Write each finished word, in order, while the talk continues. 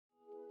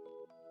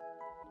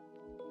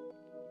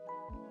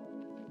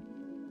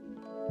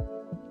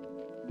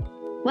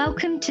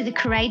Welcome to the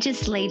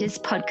Courageous Leaders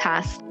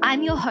podcast.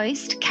 I'm your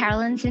host,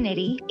 Carolyn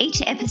Zanetti.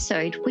 Each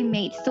episode, we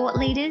meet thought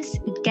leaders,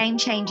 game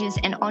changers,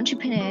 and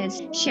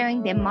entrepreneurs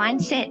sharing their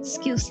mindset,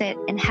 skill set,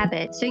 and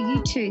habits so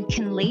you too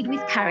can lead with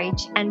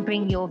courage and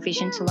bring your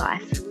vision to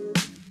life.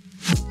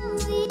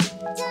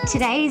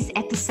 Today's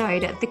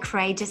episode of the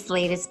Courageous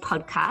Leaders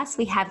podcast,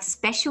 we have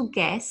special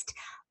guest,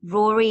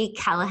 Rory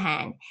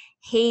Callaghan.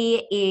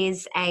 He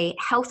is a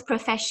health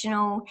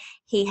professional.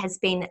 He has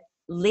been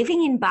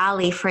living in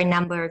Bali for a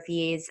number of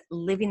years,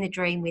 living the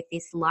dream with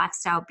this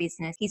lifestyle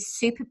business. He's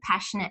super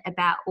passionate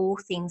about all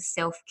things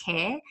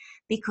self-care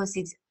because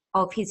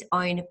of his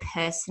own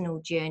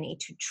personal journey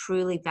to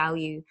truly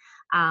value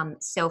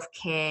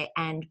self-care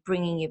and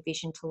bringing your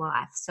vision to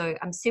life. So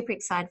I'm super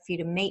excited for you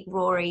to meet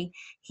Rory,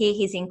 hear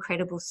his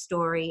incredible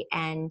story,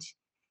 and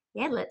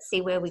let's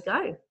see where we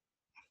go.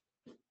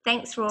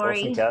 Thanks,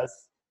 Rory. Awesome, Kaz.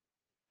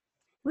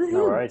 Woohoo.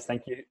 No worries.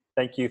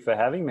 Thank you for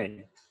having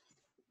me.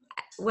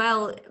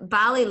 Well,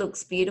 Bali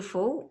looks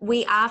beautiful.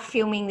 We are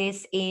filming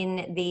this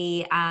in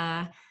the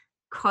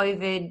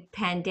COVID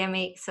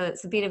pandemic, so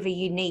it's a bit of a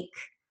unique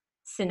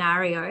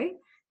scenario.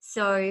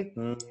 So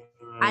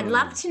I'd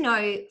love to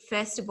know,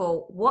 first of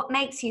all, what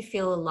makes you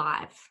feel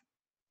alive?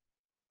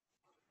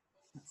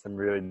 That's a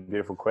really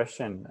beautiful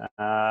question.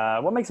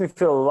 What makes me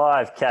feel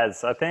alive,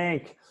 Kaz? I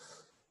think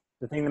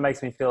the thing that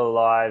makes me feel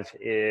alive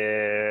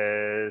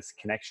is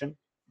connection.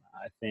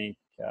 I think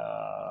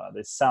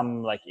there's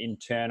some like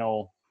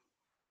internal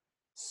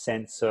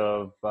sense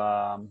of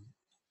I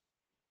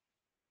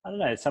don't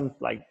know, some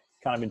like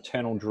kind of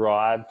internal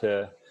drive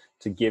to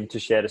give, to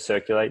share, to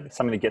circulate.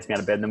 Something that gets me out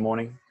of bed in the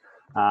morning.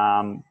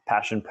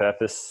 Passion,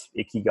 purpose,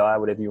 ikigai,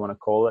 whatever you want to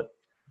call it.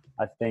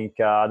 I think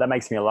that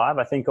makes me alive.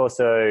 I think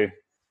also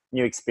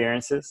new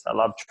experiences. I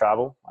love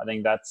travel. I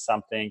think that's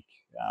something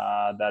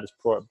that has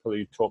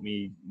probably taught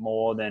me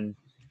more than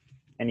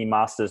any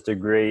master's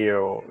degree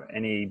or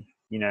any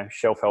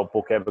self-help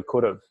book ever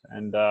could have.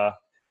 And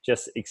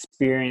just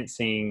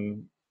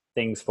experiencing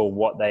things for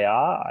what they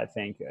are, I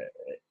think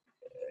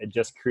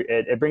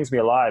it brings me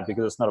alive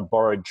because it's not a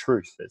borrowed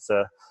truth. It's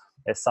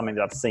something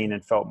that I've seen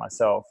and felt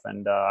myself.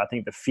 And I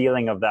think the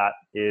feeling of that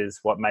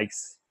is what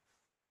makes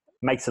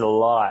it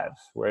alive,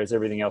 whereas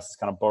everything else is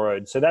kind of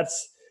borrowed. So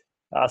that's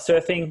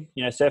surfing,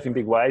 surfing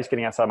big waves,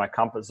 getting outside my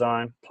comfort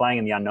zone, playing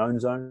in the unknown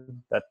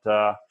zone,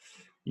 that,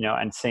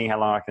 and seeing how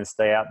long I can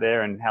stay out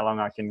there and how long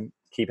I can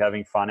keep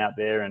having fun out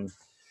there and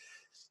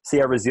see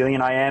how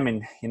resilient I am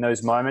in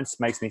those moments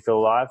makes me feel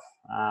alive,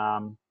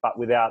 but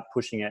without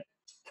pushing it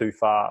too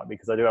far,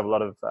 because I do have a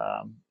lot of,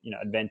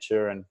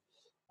 adventure and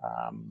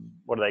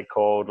what are they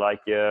called?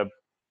 Like your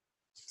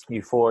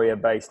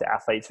euphoria-based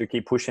athletes who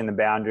keep pushing the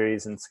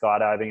boundaries and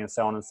skydiving and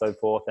so on and so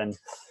forth. And,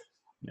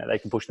 they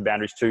can push the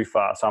boundaries too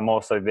far. So I'm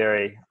also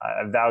I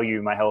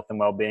value my health and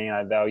well-being.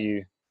 I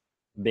value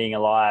being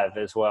alive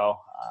as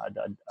well.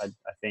 I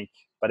think,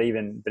 but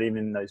even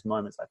in those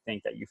moments, I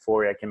think that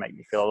euphoria can make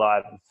me feel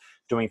alive, and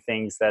doing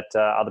things that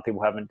other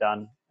people haven't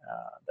done.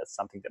 That's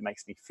something that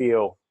makes me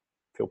feel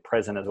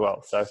present as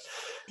well. So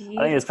beautiful.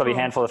 I think there's probably a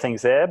handful of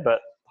things there, but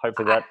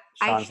hopefully that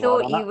shines light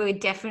on that. I thought you were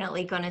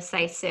definitely going to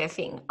say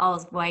surfing. I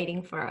was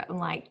waiting for it. I'm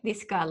like,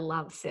 this guy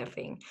loves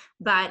surfing.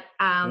 But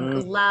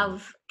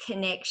love,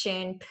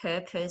 connection,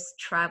 purpose,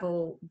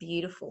 travel,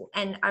 beautiful.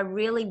 And I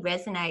really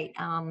resonate.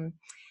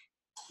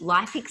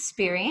 Life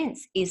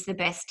experience is the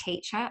best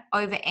teacher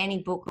over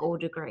any book or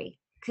degree,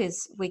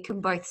 because we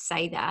can both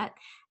say that.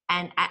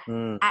 And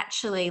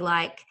actually,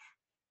 like,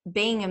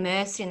 being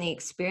immersed in the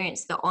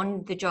experience, the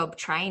on-the-job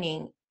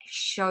training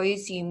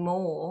shows you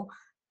more,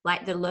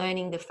 like the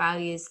learning, the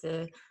failures,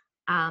 the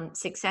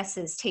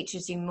successes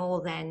teaches you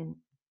more than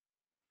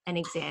an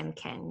exam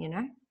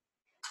can,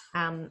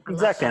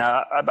 Exactly. And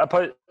I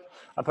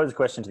pose a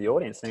question to the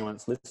audience, anyone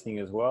that's listening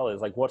as well,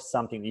 is like, what's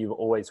something that you've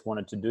always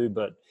wanted to do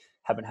but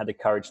haven't had the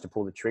courage to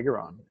pull the trigger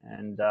on?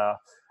 And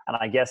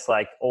I guess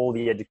like all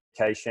the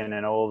education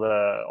and all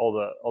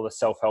the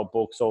self-help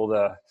books, all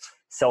the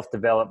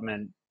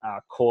self-development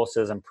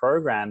courses and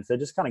programs, they're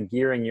just kind of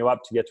gearing you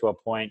up to get to a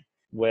point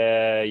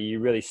where you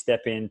really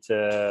step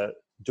into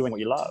doing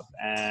what you love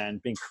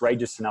and being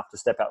courageous enough to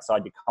step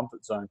outside your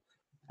comfort zone.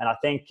 And I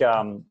think,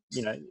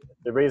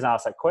 the reason I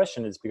ask that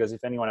question is because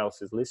if anyone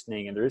else is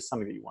listening and there is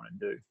something that you want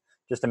to do,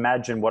 just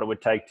imagine what it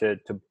would take to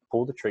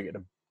pull the trigger,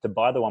 to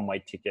buy the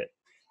one-way ticket.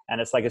 And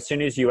it's like, as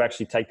soon as you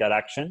actually take that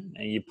action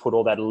and you put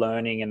all that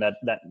learning and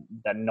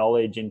that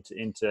knowledge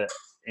into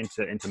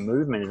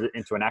movement,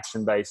 into an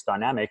action-based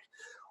dynamic,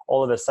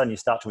 all of a sudden you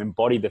start to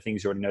embody the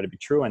things you already know to be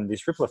true. And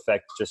this ripple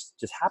effect just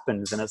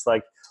happens. And it's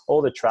like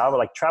all the travel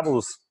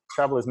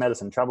is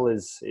medicine. Travel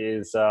is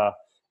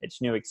it's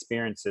new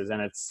experiences,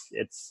 and it's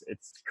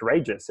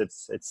courageous.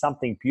 It's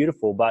something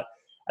beautiful, but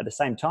at the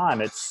same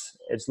time, it's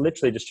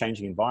literally just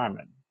changing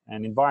environment,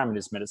 and environment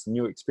is medicine.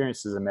 New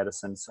experiences are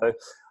medicine. So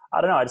I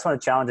don't know. I just want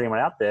to challenge anyone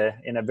out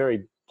there in a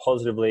very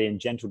positively and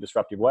gentle,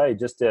 disruptive way,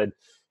 just to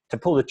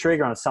pull the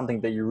trigger on something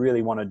that you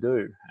really want to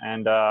do.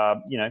 And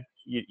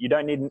you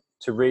don't need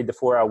to read the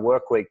 4-Hour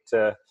Workweek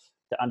to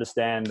to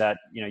understand that,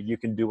 you know, you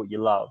can do what you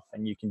love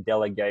and you can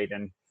delegate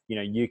and, you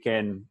know, you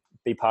can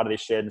be part of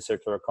this shared and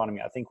circular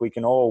economy. I think we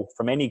can all,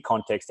 from any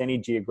context, any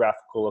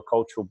geographical or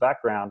cultural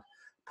background,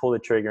 pull the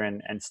trigger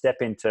and step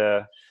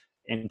into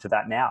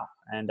that now.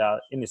 And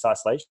in this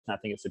isolation, I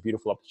think it's a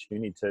beautiful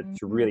opportunity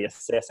to really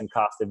assess and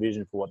cast a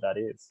vision for what that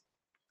is.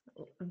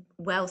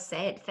 Well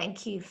said.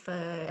 Thank you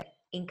for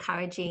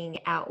encouraging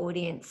our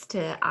audience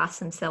to ask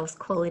themselves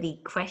quality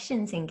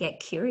questions and get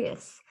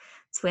curious.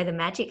 It's where the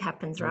magic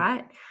happens,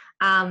 right?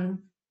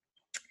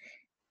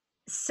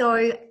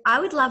 So I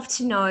would love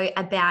to know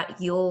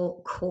about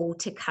your call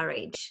to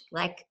courage.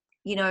 Like,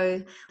 you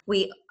know,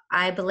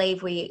 I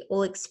believe we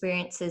all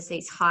experiences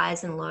these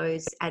highs and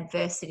lows,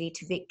 adversity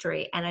to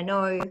victory. And I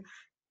know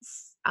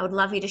I would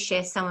love you to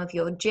share some of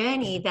your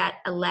journey that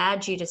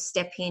allowed you to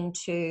step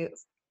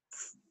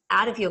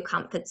out of your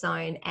comfort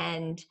zone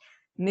and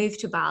move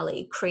to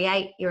Bali,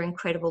 create your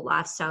incredible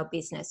lifestyle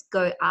business,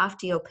 go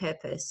after your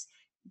purpose,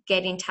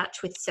 get in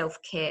touch with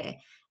self-care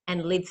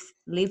and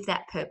live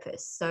that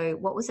purpose. So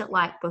what was it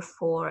like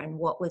before, and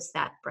what was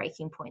that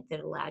breaking point that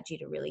allowed you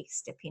to really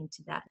step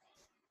into that?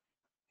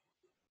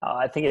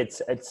 I think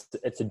it's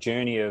a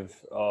journey of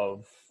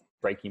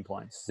breaking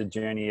points. It's a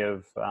journey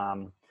of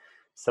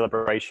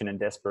celebration and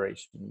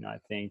desperation. You know, I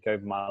think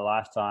over my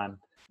lifetime,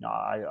 you know,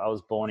 I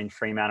was born in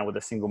Fremantle with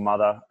a single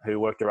mother who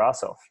worked her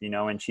ass off, you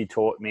know, and she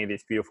taught me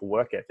this beautiful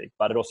work ethic,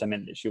 but it also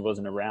meant that she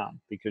wasn't around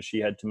because she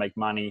had to make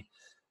money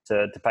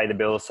to pay the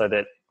bills so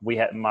that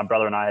my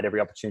brother and I had every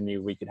opportunity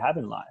we could have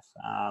in life.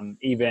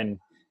 Even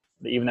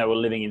though we're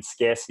living in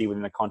scarcity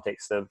within the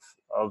context of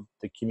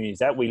the communities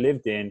that we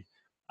lived in,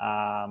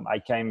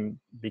 I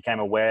became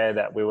aware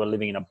that we were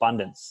living in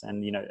abundance,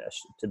 and, you know,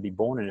 to be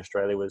born in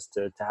Australia was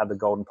to have the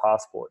golden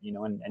passport, you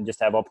know, and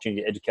just have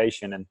opportunity,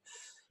 education. And,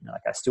 you know,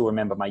 like, I still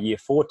remember my year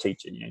 4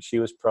 teacher, you know, she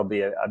was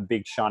probably a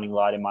big shining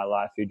light in my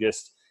life who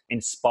just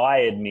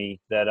inspired me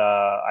that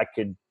I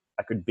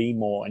could be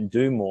more and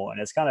do more.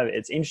 And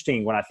it's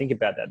interesting when I think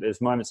about that.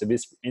 There's moments of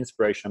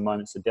inspiration and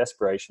moments of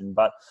desperation,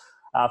 but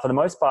for the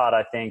most part,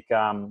 I think,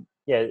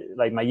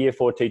 like my year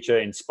 4 teacher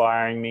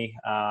inspiring me.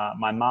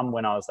 My mum,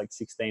 when I was like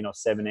 16 or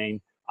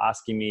 17,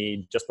 asking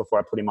me just before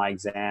I put in my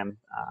exam,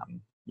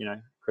 you know,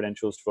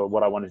 credentials for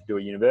what I wanted to do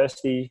at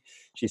university.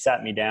 She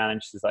sat me down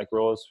and she's like,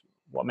 "Roz,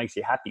 what makes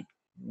you happy?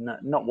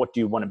 Not what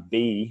do you want to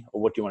be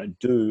or what do you want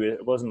to do."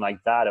 It wasn't like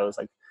that. I was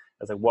like,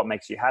 what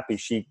makes you happy?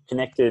 She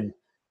connected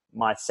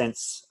my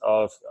sense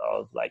of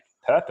like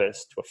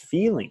purpose to a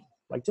feeling.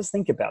 Like, just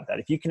think about that.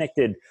 If you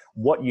connected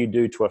what you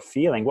do to a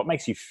feeling, what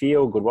makes you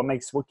feel good?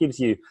 What gives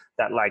you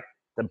that, like,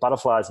 the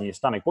butterflies in your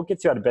stomach? What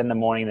gets you out of bed in the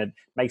morning that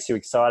makes you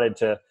excited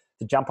to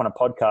jump on a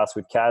podcast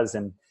with Kaz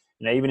and,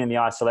 you know, even in the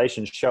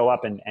isolation, show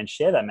up and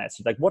share that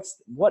message? Like,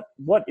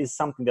 what is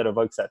something that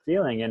evokes that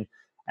feeling?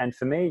 And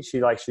for me,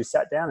 she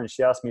sat down and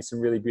she asked me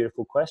some really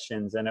beautiful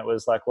questions. And it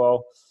was like,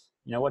 well,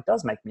 you know, what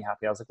does make me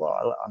happy? I was like,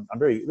 well, I'm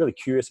really, really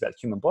curious about the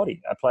human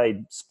body. I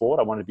played sport.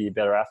 I wanted to be a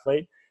better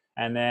athlete.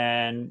 And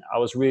then I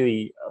was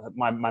really,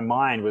 my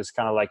mind was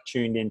kind of like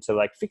tuned into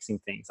like fixing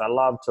things. I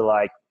love to,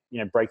 like, you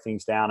know, break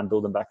things down and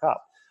build them back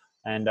up.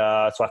 And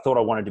so I thought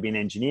I wanted to be an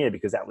engineer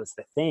because that was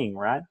the thing,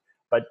 right?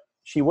 But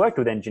she worked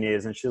with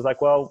engineers and she was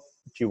like, well,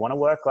 do you want to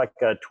work like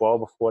a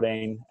 12 or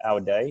 14 hour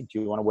day?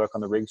 Do you want to work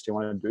on the rigs? Do you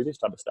want to do this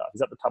type of stuff? Is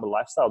that the type of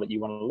lifestyle that you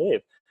want to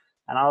live?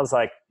 And I was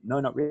like, no,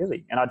 not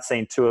really. And I'd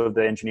seen 2 of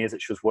the engineers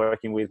that she was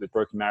working with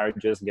broken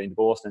marriages and getting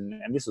divorced. And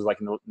this was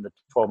like in the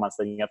 12 months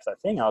leading up to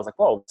that thing. I was like,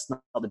 well, it's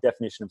not the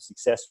definition of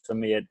success for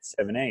me at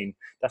 17.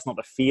 That's not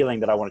the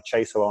feeling that I want to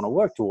chase or I want to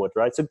work towards,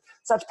 right? So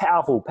such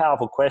powerful,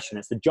 powerful question.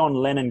 It's the John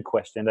Lennon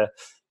question,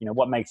 you know,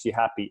 what makes you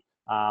happy?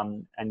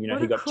 And, you know,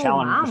 he got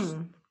challenged.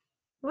 Mum.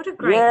 What a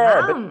great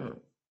mum.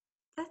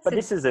 But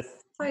this is the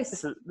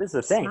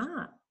thing.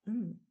 Smart.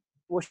 Mm.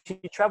 Well, she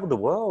traveled the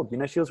world. You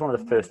know, she was one of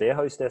the first air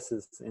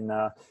hostesses in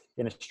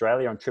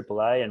Australia on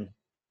AAA, and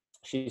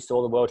she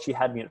saw the world. She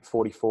had me at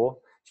 44.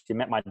 She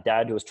met my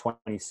dad, who was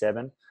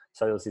 27.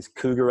 So there was this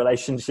cougar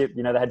relationship.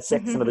 You know, they had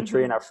sex under the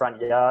tree in our front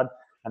yard,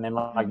 and then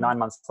like 9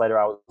 months later,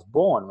 I was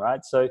born.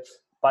 Right. So,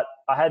 but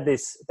I had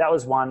this. That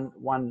was one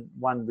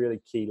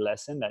really key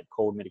lesson that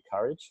called me to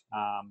courage.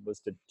 Was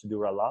to do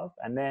what I love,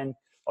 and then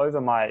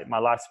over my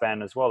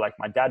lifespan as well. Like,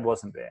 my dad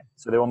wasn't there,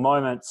 so there were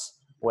moments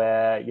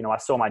where, you know, I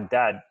saw my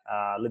dad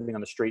living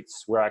on the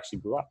streets where I actually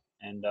grew up.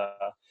 And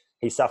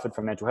he suffered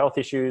from mental health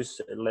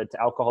issues. It led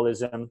to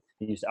alcoholism.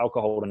 He used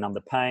alcohol to numb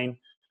the pain.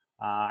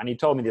 And he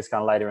told me this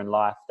kind of later in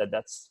life that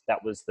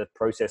was the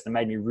process that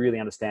made me really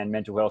understand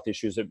mental health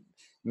issues. It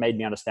made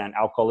me understand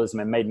alcoholism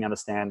and made me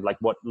understand like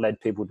what led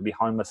people to be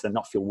homeless and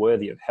not feel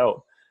worthy of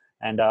help.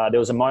 And there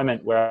was a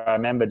moment where I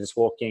remember just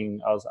walking.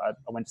 I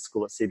went to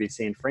school at CBC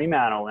in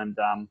Fremantle, and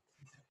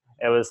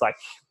it was like,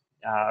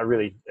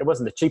 it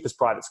wasn't the cheapest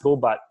private school,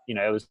 but, you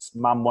know, it was,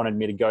 mum wanted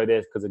me to go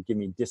there because it'd give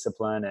me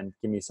discipline and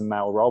give me some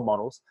male role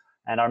models.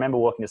 And I remember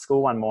walking to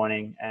school one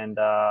morning, and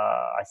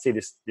I see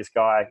this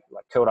guy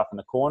like curled up in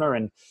the corner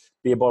and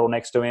beer bottle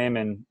next to him.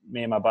 And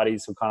me and my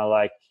buddies were kind of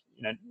like,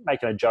 you know,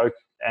 making a joke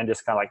and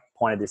just kind of like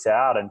pointed this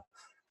out. And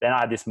then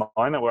I had this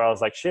moment where I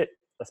was like, shit,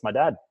 that's my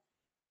dad.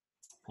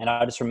 And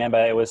I just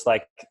remember it was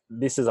like,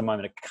 this is a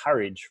moment of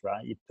courage,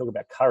 right? You talk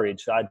about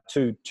courage. I had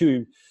two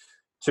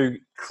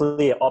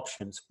clear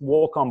options: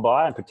 walk on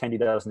by and pretend he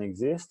doesn't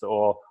exist,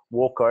 or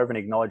walk over and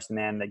acknowledge the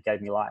man that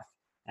gave me life.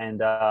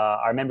 And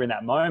I remember in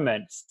that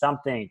moment,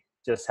 something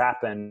just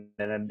happened.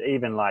 And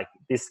even like,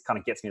 this kind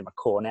of gets me to my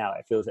core now.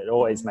 It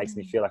always makes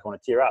me feel like I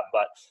want to tear up.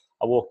 But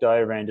I walked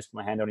over and just put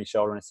my hand on his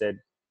shoulder and I said,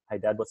 "Hey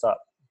Dad, what's up?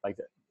 Like,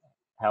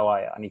 how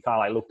are you?" And he kind of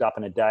like looked up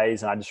in a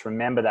daze. And I just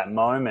remember that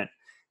moment.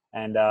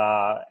 And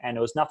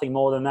it was nothing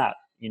more than that,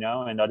 you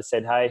know. And I just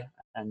said, "Hey,"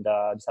 and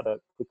just had a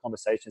quick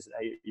conversation. I said,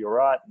 "Hey, you're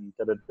right," and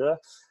da da da.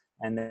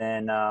 And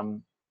then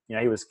you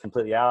know, he was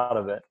completely out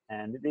of it.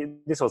 And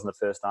this wasn't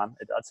the first time.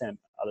 I'd seen him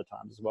other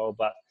times as well.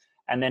 But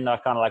and then I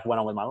kind of like went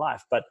on with my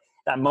life. But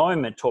that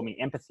moment taught me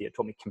empathy. It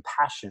taught me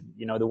compassion.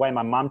 You know, the way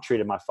my mum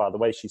treated my father, the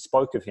way she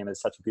spoke of him as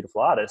such a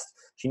beautiful artist.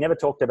 She never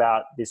talked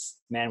about this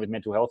man with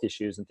mental health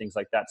issues and things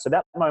like that. So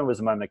that moment was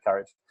a moment of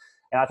courage.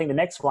 And I think the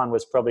next one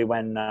was probably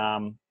when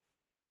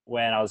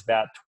I was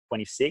about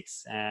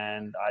 26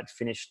 and I'd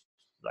finished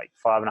like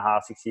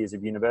 5.5, 6 years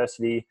of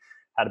university,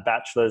 had a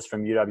bachelor's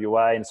from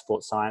UWA in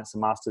sports science, a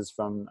master's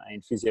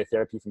in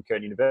physiotherapy from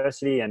Curtin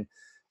University. And,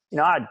 you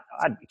know,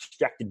 I'd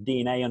extracted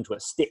DNA onto a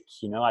stick,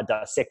 you know, I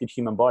dissected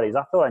human bodies.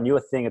 I thought I knew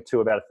a thing or two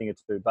about a thing or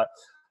two, but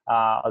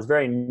I was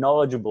very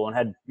knowledgeable and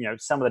had, you know,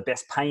 some of the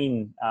best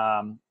pain,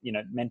 you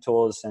know,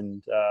 mentors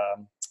and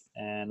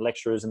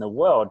lecturers in the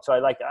world. So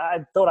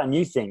I thought I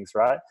knew things,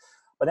 right?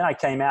 But then I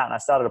came out and I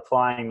started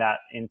applying that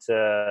into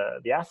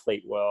the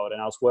athlete world.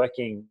 And I was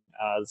working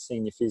as a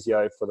senior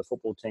physio for the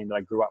football team that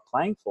I grew up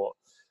playing for.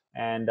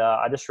 And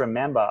I just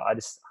remember I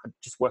just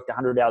worked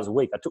 100 hours a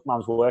week. I took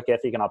mum's work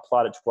ethic and I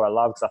applied it to what I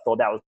love because I thought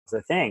that was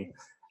the thing.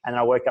 And then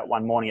I woke up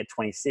one morning at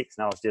 26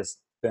 and I was just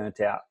burnt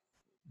out.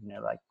 You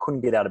know, like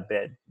couldn't get out of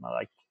bed.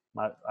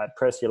 I'd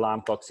press the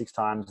alarm clock 6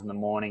 times in the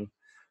morning.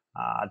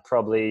 I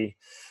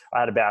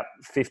had about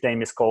 15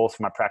 missed calls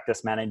from my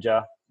practice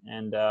manager.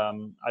 And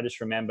I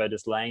just remember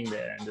just laying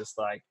there and just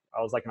like,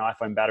 I was like an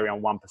iPhone battery on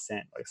 1%.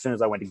 Like as soon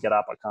as I went to get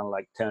up, I kind of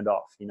like turned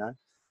off, you know?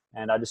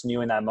 And I just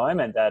knew in that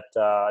moment that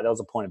there was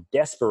a point of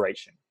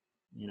desperation,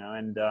 you know?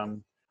 And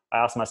I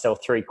asked myself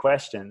 3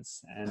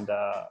 questions. And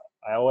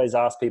I always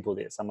ask people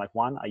this. I'm like,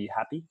 1, are you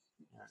happy?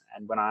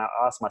 And when I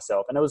asked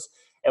myself, and it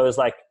was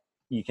like,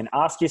 you can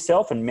ask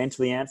yourself and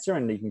mentally answer,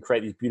 and you can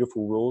create these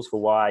beautiful rules for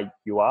why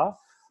you are.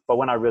 But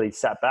when I really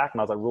sat back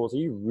and I was like, Rules, are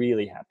you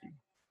really happy?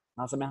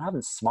 I was like, man, I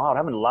haven't smiled. I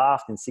haven't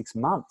laughed in 6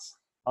 months.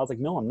 I was like,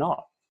 no, I'm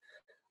not.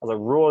 I was like,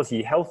 Roars, are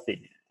you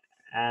healthy?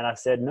 And I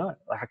said, no,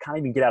 like I can't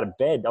even get out of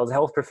bed. I was a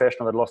health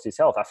professional that lost his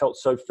health. I felt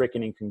so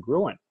freaking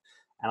incongruent.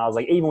 And I was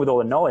like, even with all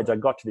the knowledge, I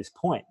got to this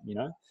point, you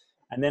know?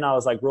 And then I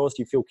was like, Roars,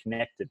 do you feel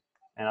connected?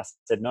 And I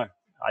said, no.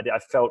 I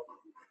felt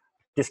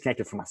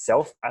disconnected from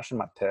myself, passion,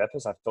 my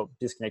purpose. I felt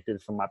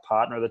disconnected from my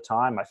partner at the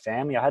time, my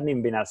family. I hadn't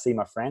even been able to see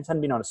my friends. I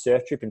hadn't been on a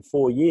surf trip in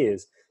 4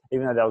 years,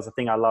 even though that was the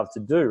thing I loved to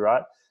do,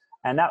 right?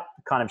 And that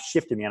kind of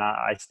shifted me, and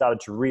I started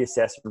to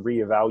reassess and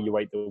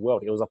reevaluate the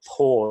world. It was a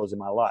pause in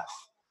my life.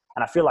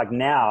 And I feel like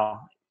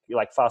now,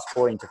 like fast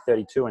forwarding to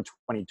 32 and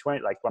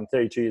 2020, like I'm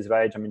 32 years of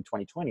age, I'm in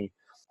 2020,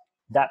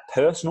 that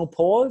personal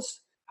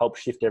pause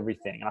helps shift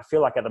everything. And I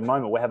feel like at the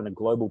moment we're having a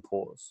global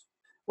pause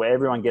where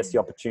everyone gets the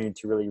opportunity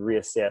to really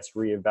reassess,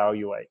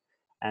 reevaluate.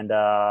 And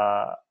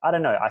I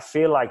don't know, I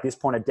feel like this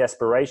point of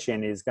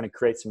desperation is going to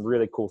create some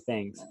really cool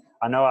things.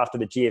 I know after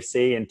the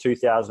GFC in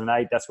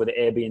 2008, that's where the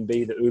Airbnb,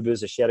 the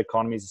Ubers, the shared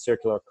economies, the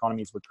circular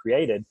economies were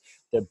created.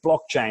 The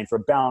blockchain for a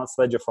balanced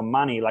ledger for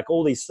money, like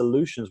all these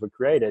solutions were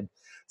created.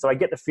 So I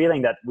get the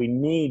feeling that we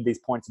need these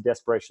points of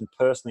desperation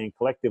personally and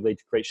collectively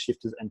to create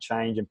shifters and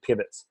change and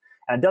pivots.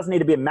 And it doesn't need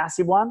to be a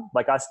massive one.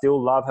 Like I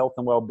still love health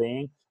and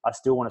well-being. I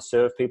still want to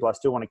serve people. I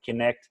still want to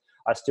connect.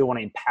 I still want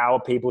to empower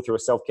people through a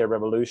self-care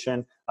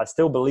revolution. I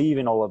still believe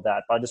in all of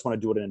that, but I just want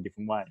to do it in a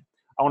different way.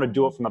 I want to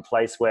do it from a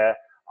place where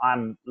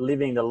I'm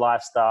living the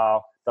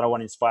lifestyle that I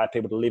want to inspire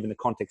people to live in the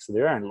context of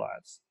their own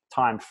lives.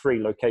 Time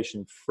free,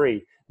 location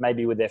free,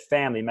 maybe with their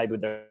family, maybe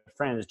with their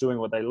friends, doing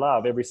what they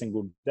love every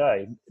single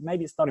day.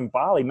 Maybe it's not in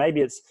Bali.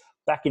 Maybe it's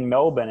back in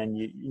Melbourne and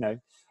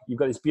you've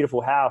got this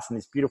beautiful house and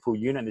this beautiful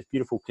unit and this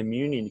beautiful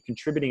community and you're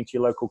contributing to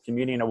your local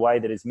community in a way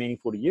that is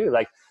meaningful to you.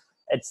 Like,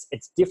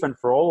 it's different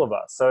for all of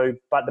us. So,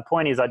 but the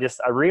point is,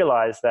 I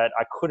realized that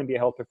I couldn't be a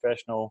health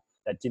professional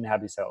that didn't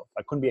have his health.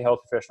 I couldn't be a health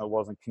professional that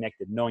wasn't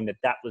connected, knowing that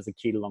that was the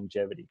key to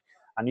longevity.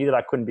 I knew that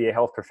I couldn't be a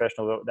health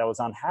professional that was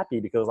unhappy,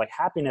 because like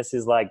happiness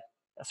is like,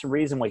 that's the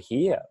reason we're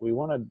here. We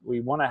want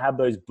to have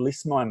those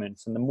bliss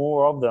moments, and the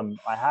more of them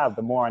I have,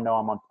 the more I know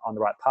I'm on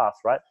the right path,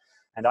 right?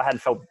 And I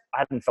hadn't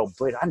felt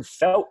bliss. I hadn't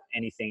felt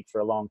anything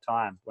for a long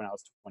time when I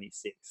was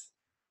 26.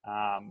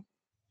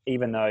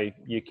 Even though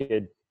you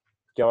could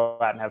go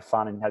out and have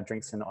fun and have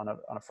drinks on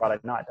a Friday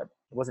night, it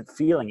wasn't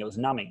feeling, it was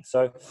numbing.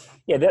 So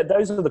yeah,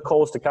 those are the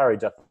calls to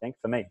courage, I think,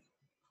 for me.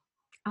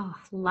 Oh,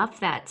 love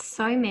that.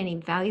 So many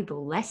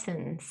valuable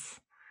lessons.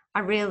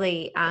 I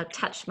really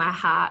touched my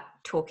heart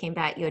talking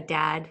about your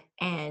dad,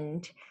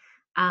 and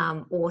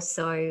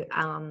also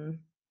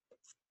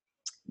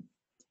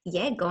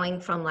yeah,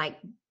 going from like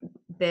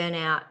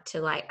burnout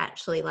to like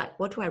actually like,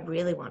 what do I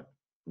really want?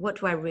 What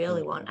do I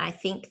really want? I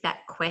think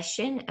that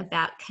question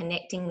about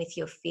connecting with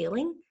your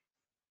feeling,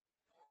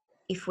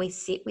 if we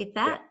sit with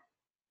Yeah, that,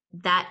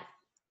 that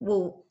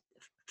will,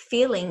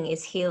 feeling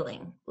is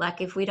healing. Like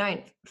if we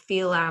don't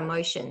feel our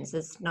emotions,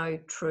 there's no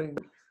true,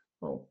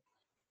 well,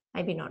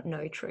 maybe not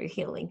no true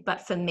healing,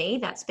 but for me,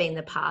 that's been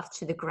the path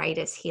to the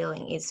greatest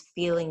healing, is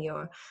feeling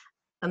your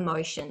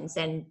emotions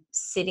and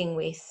sitting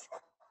with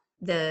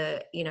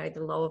the, you know,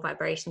 the lower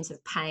vibrations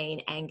of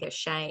pain, anger,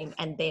 shame,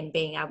 and then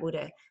being able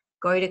to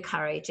go to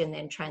courage and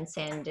then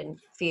transcend and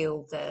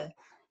feel the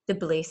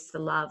bliss, the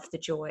love, the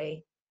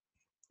joy,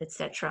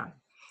 etc.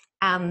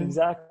 um,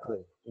 exactly.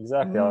 I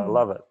mm.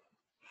 love it.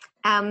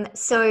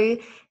 So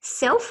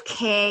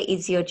self-care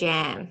is your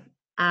jam.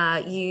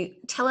 You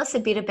tell us a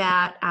bit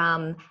about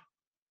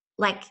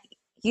like,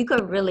 you go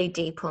really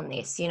deep on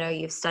this. You know,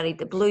 you've studied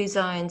the blue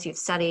zones, you've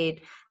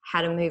studied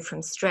how to move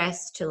from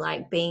stress to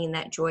like being in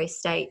that joy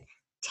state.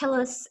 Tell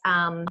us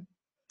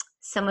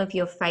some of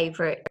your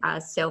favorite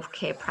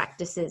self-care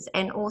practices,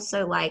 and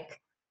also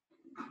like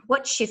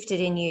what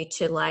shifted in you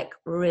to like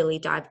really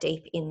dive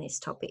deep in this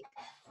topic.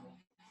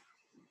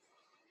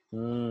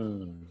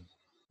 Mm.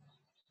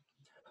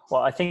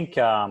 Well, I think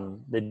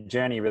the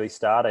journey really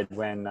started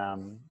when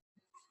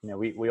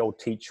we all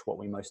teach what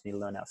we most need to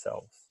learn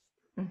ourselves.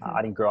 Mm-hmm.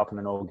 I didn't grow up in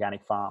an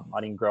organic farm.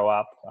 I didn't grow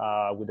up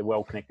with a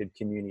well-connected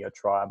community or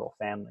tribe or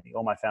family.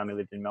 All my family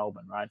lived in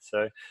Melbourne, right?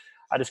 So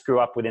I just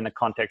grew up within the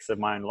context of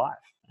my own life.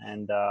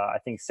 And I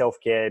think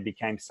self-care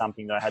became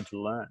something that I had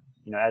to learn.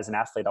 You know, as an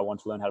athlete, I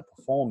wanted to learn how to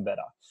perform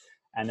better.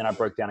 And then I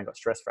broke down and got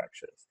stress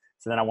fractures.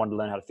 So then I wanted to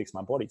learn how to fix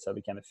my body. So I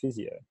became a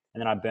physio. And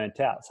then I burnt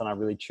out. So I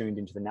really tuned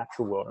into the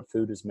natural world, and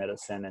food as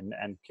medicine,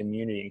 and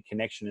community and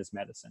connection as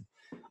medicine.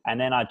 And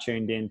then I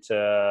tuned into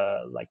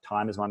like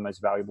time is my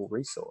most valuable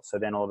resource. So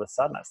then all of a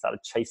sudden I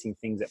started chasing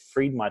things that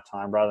freed my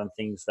time rather than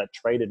things that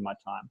traded my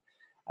time.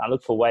 I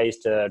looked for ways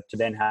to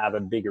then have a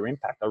bigger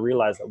impact. I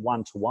realized that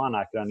one-to-one,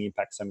 I could only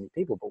impact so many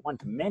people, but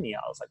one-to-many, I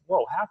was like,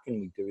 whoa, how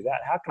can we do that?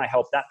 How can I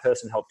help that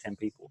person help 10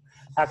 people?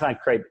 How can I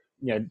create,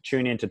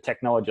 tune into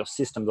technology or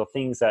systems or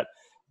things that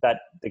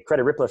create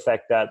a ripple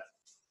effect that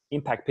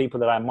impact people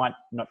that I might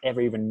not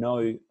ever even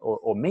know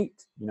or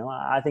meet.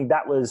 I think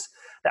that was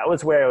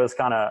where it was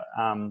kind of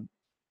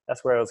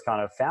that's where it was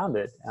kind of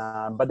founded.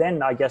 But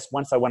then I guess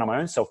once I went on my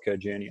own self-care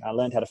journey, I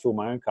learned how to fill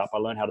my own cup. I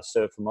learned how to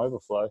serve from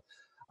overflow.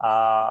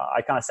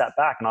 I kind of sat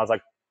back and I was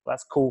like, well,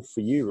 that's cool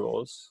for you,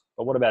 Roz,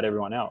 but what about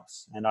everyone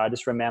else? And I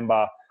just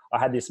remember I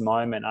had this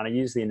moment, and I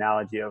use the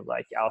analogy of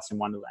like Alice in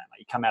Wonderland. Like,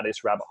 you come out of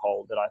this rabbit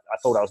hole that I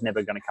thought I was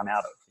never going to come out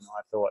of.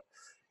 I thought,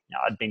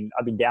 I'd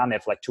been down there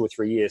for like 2 or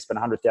 3 years, spent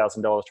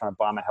 $100,000 trying to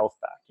buy my health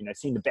back.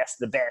 Seeing the best,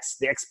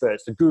 the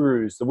experts, the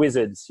gurus, the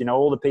wizards,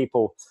 all the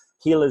people,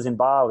 healers in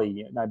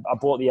Bali. I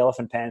bought the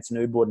elephant pants and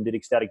Ubud and did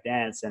ecstatic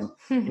dance, and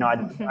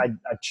I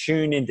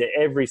tuned into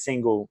every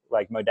single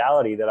like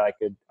modality that I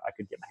could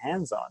get my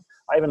hands on.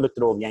 I even looked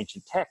at all the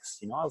ancient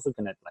texts. I was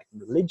looking at like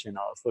religion,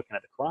 I was looking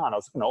at the Quran, I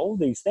was looking at all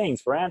these things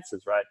for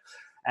answers, right?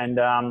 And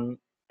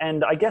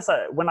I guess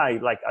when I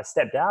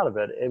stepped out of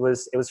it, it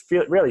was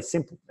really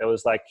simple. It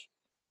was like,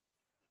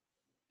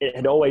 it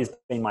had always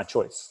been my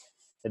choice.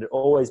 It had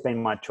always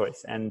been my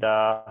choice. And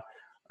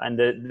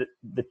the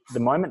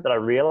moment that I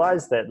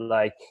realized that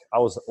like I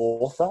was the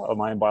author of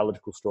my own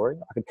biological story,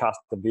 I could cast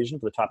the vision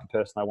for the type of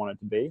person I wanted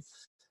to be.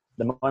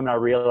 The moment I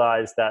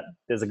realized that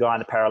there's a guy in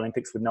the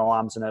Paralympics with no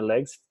arms and no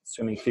legs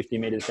swimming 50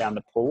 meters down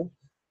the pool,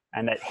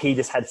 and that he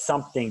just had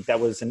something that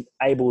was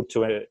able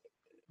to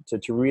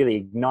really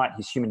ignite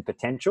his human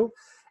potential,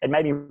 it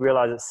made me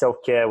realize that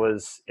self-care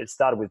it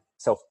started with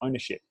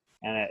self-ownership.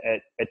 And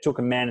it took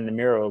a man in the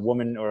mirror, a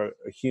woman, or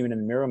a human in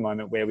the mirror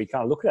moment where we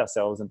kind of look at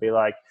ourselves and be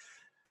like,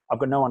 I've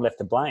got no one left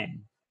to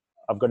blame.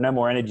 I've got no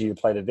more energy to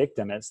play the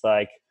victim. It's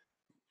like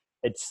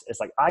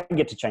I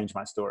get to change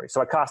my story. So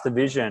I cast a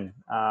vision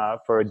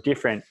for a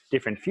different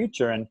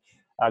future. And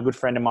a good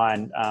friend of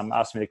mine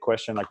asked me the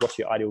question, like, what's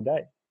your ideal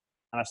day?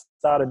 And I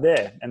started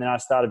there. And then I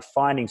started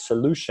finding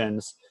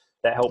solutions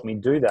that helped me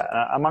do that.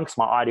 Amongst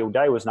my ideal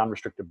day was an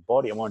unrestricted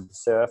body. I wanted to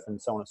surf and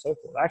so on and so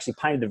forth. I actually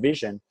painted the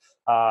vision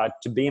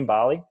to be in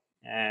Bali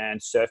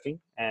and surfing,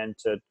 and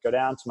to go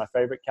down to my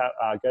favorite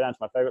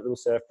little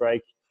surf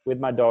break with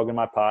my dog and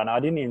my partner. I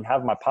didn't even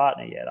have my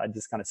partner yet. I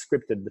just kind of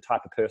scripted the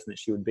type of person that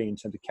she would be in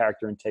terms of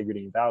character,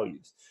 integrity, and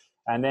values.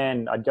 And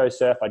then I'd go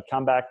surf, I'd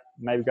come back,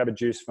 maybe grab a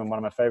juice from one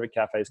of my favorite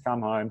cafes,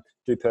 come home,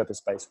 do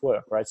purpose-based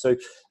work, right? So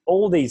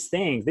all these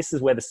things, this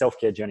is where the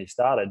self-care journey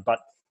started. But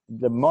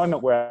the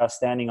moment where I was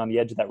standing on the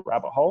edge of that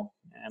rabbit hole,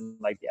 and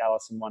like the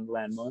Alice in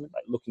Wonderland moment,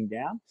 like looking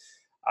down,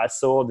 I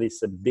saw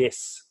this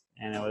abyss,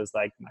 and it was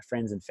like my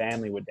friends and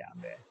family were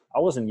down there. I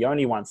wasn't the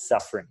only one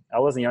suffering. I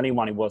wasn't the only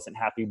one who wasn't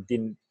happy,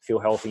 didn't feel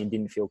healthy, and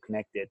didn't feel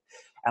connected.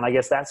 And I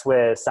guess that's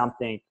where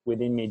something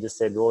within me just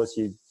said, Ross,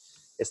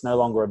 it's no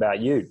longer about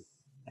you.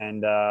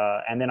 And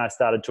then I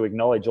started to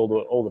acknowledge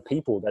all the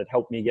people that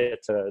helped me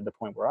get to the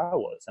point where I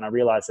was. And I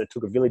realized that it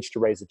took a village to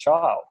raise a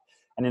child.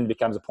 And then it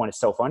becomes a point of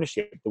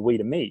self-ownership, the we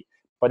to me.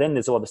 But then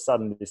there's all of a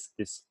sudden this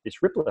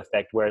ripple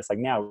effect where it's like,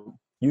 now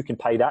you can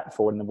pay that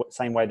forward in the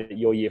same way that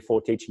your year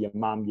 4 teacher, your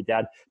mum, your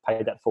dad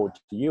paid that forward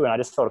to you. And I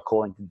just felt a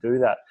calling to do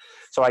that.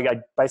 So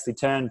I basically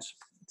turned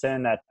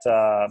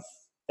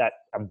that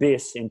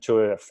abyss into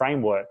a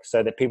framework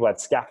so that people had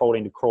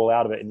scaffolding to crawl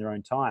out of it in their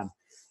own time.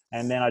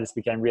 And then I just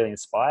became really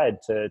inspired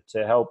to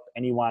help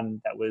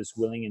anyone that was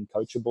willing and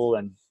coachable,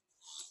 and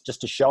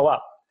just to show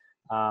up,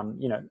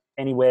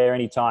 anywhere,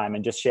 anytime,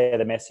 and just share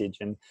the message.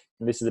 And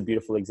this is a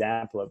beautiful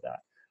example of that.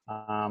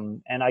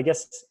 And I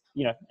guess,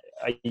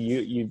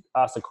 you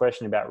asked a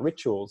question about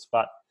rituals,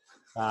 but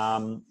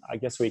I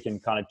guess we can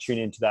kind of tune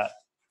into that.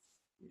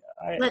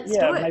 Let's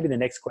do it. Maybe the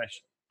next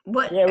question.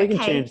 What? Yeah, we okay.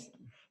 can tune in.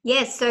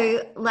 Yeah,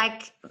 so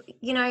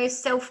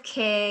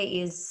self-care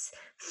is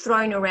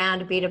thrown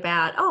around a bit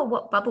about,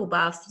 what bubble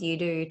baths do you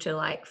do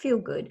to feel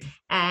good?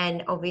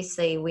 And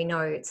obviously we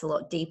know it's a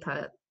lot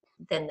deeper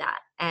than that.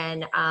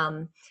 And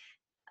I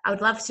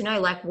would love to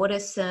know, what are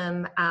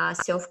some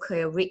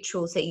self-care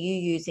rituals that you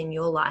use in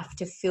your life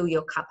to fill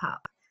your cup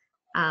up?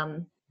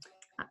 I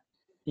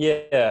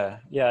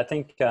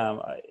think,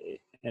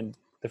 and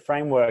the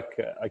framework,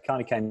 I kind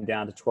of came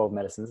down to 12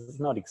 medicines. It's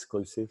not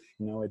exclusive,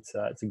 it's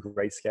a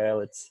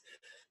grayscale.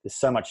 There's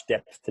so much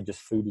depth to just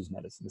food as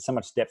medicine. There's so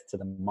much depth to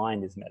the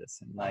mind as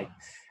medicine.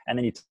 And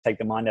then you take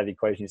the mind out of the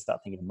equation, you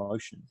start thinking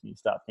emotions, and you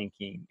start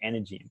thinking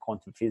energy and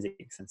quantum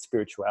physics and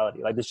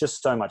spirituality. There's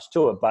just so much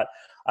to it. But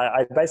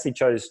I basically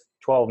chose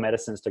 12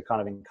 medicines to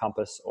kind of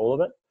encompass all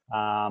of it.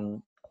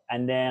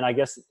 And then I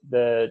guess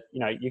there's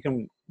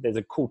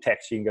a cool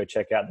text you can go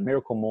check out, The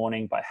Miracle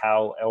Morning by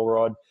Hal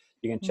Elrod.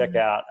 You can check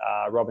out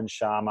Robin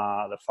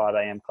Sharma, the 5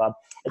 a.m. Club.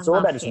 It's all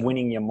about just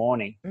winning your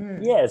morning.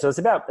 Yeah, so it's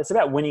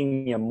about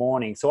winning your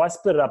morning. So I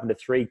split it up into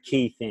 3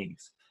 key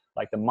things,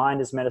 like the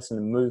mind is medicine,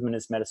 the movement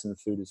is medicine, and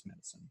food is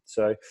medicine.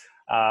 So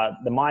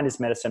the mind is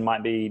medicine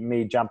might be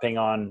me jumping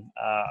on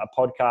a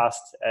podcast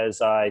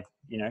as I,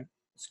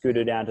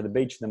 scooter down to the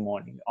beach in the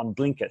morning on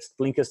Blinkist.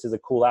 Blinkist is a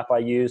cool app I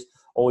use.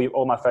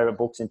 All my favorite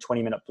books in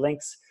 20-minute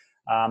blinks.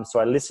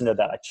 So I listen to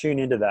that. I tune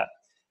into that.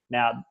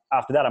 Now,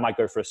 after that, I might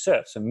go for a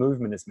surf. So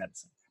movement is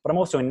medicine. But I'm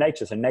also in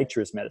nature. So nature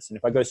is medicine.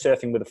 If I go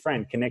surfing with a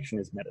friend, connection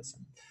is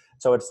medicine.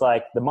 So it's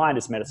like the mind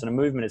is medicine, and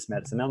movement is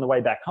medicine. And on the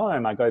way back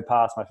home, I go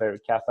past my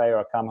favorite cafe, or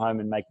I come home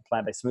and make a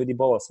plant-based smoothie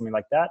bowl or something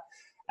like that.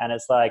 And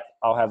it's like,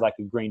 I'll have a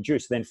green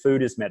juice. Then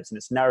food is medicine.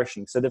 It's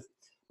nourishing. So the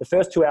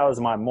first 2 hours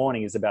of my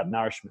morning is about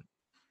nourishment.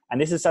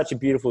 And this is such a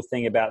beautiful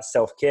thing about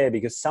self-care,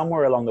 because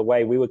somewhere along the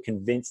way, we were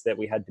convinced that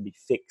we had to be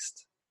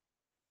fixed.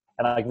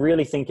 And I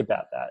really think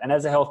about that. And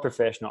as a health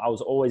professional, I was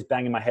always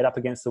banging my head up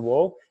against the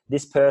wall.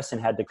 This person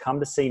had to come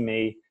to see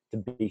me to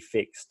be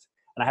fixed.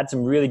 And I had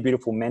some really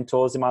beautiful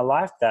mentors in my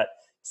life that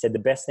said the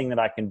best thing that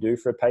I can do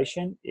for a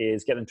patient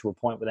is get them to a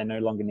point where they no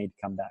longer need to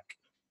come back.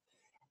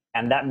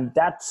 And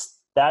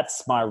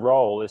that's my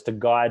role, is to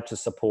guide, to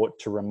support,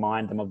 to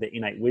remind them of their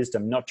innate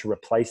wisdom, not to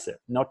replace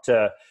it, not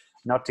to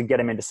get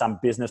them into some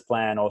business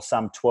plan or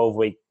some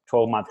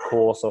 12-month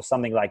course or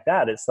something like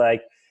that.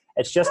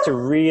 It's just to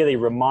really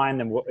remind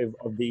them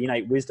of the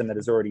innate wisdom that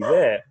is already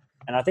there.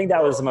 And I think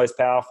that was the most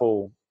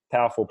powerful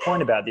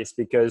point about this,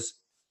 because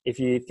if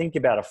you think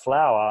about a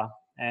flower,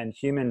 and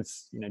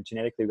humans,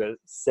 genetically, we've got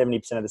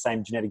 70% of the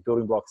same genetic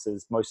building blocks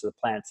as most of the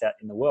plants out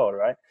in the world,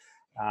 right?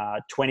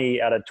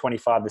 20 out of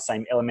 25 the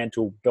same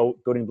elemental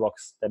building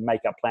blocks that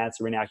make up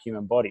plants are in our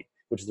human body,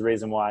 which is the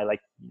reason why,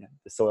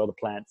 the soil, the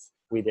plants,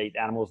 we eat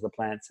animals, the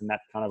plants, and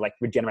that kind of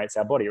regenerates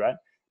our body, right?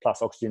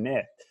 Plus oxygen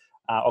air,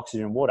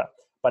 oxygen and water.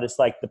 But it's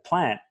like the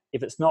plant,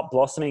 if it's not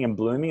blossoming and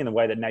blooming in the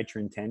way that nature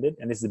intended,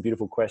 and this is a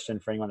beautiful question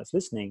for anyone that's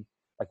listening,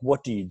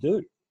 what do you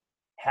do?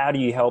 How do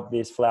you help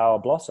this flower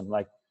blossom?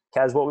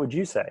 Kaz, what would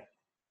you say?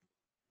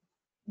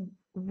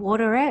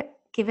 Water it,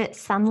 give it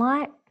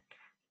sunlight.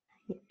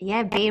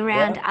 Yeah, be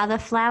around other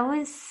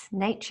flowers,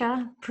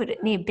 nature, put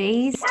it near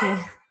bees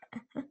to...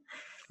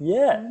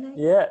 Yeah.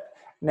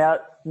 Now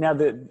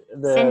the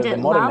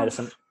modern love.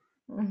 medicine...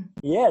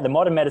 Yeah, the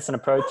modern medicine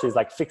approach is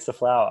fix the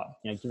flower.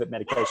 Give it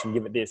medication,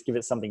 give it this, give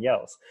it something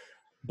else.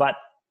 But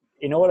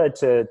in order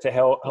to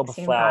help a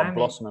flower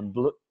blossom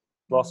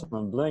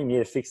and bloom, you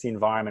need to fix the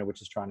environment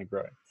which is trying to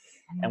grow.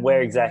 And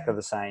we're exactly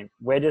the same.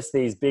 We're just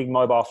these big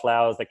mobile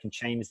flowers that can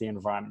change the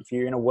environment. If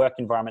you're in a work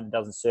environment that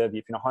doesn't serve you,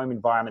 if you're in a home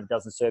environment that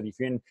doesn't serve you, if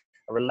you're in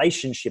a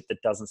relationship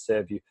that doesn't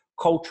serve you,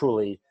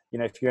 culturally,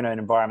 if you're in an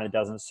environment that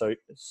doesn't suit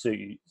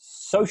you,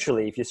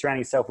 socially, if you're surrounding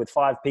yourself with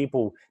 5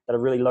 people that are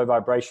really low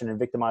vibration and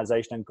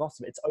victimization and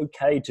gossip, it's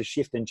okay to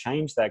shift and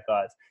change that,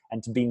 guys,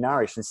 and to be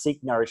nourished and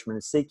seek nourishment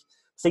and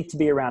seek to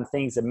be around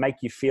things that make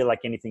you feel like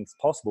anything's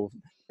possible.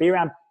 Be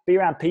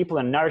around people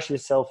and nourish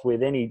yourself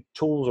with any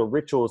tools or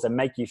rituals that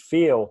make you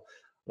feel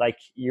like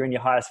you're in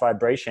your highest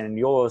vibration, and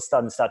you all of a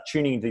sudden start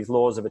tuning into these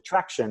laws of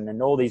attraction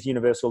and all these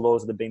universal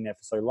laws that have been there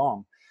for so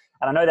long.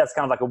 And I know that's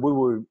kind of a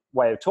woo-woo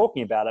way of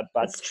talking about it,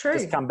 but it's true.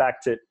 Just come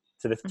back to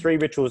the 3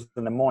 rituals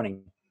in the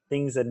morning,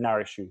 things that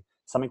nourish you,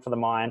 something for the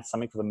mind,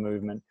 something for the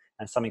movement,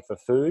 and something for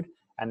food.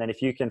 And then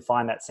if you can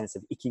find that sense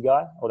of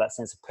ikigai, or that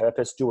sense of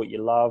purpose, do what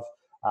you love,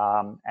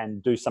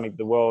 and do something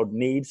the world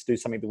needs, do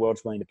something the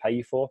world's willing to pay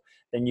you for,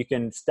 then you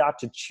can start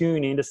to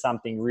tune into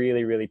something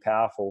really, really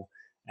powerful.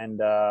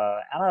 And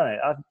I don't know,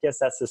 I guess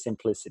that's the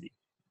simplicity.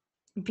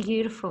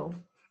 Beautiful.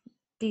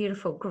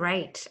 Beautiful,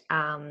 great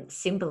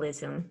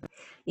symbolism.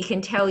 You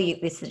can tell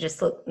this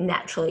just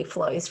naturally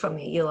flows from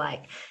you. You're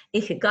like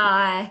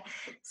ikigai,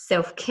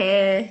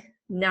 self-care,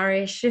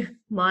 nourish,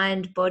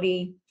 mind,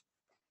 body.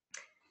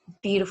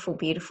 Beautiful,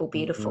 beautiful,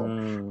 beautiful.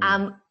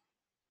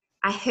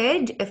 I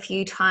heard a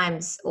few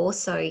times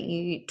also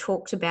you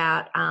talked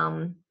about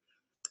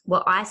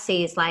what I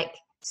see is like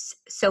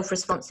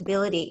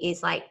self-responsibility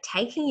is like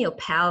taking your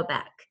power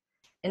back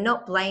and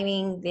not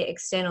blaming the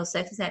external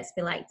circumstance.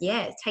 Be like,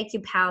 yeah, take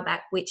your power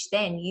back, which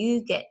then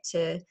you get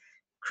to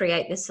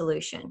create the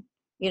solution.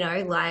 You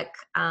know, like,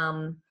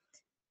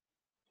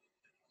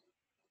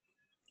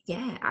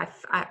 yeah,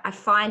 I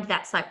find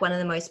that's like one of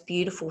the most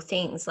beautiful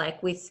things.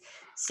 Like with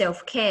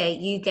self-care,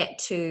 you get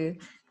to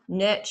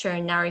nurture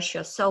and nourish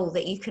your soul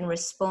that you can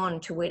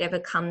respond to whatever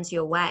comes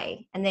your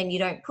way. And then you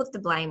don't put the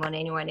blame on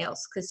anyone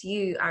else because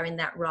you are in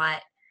that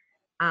right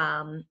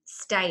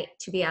state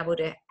to be able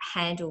to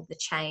handle the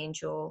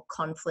change or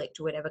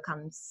conflict or whatever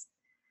comes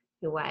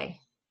your way.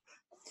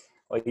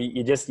 Well,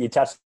 you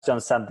touched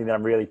on something that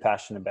I'm really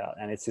passionate about,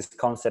 and it's this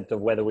concept of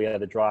whether we are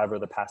the driver or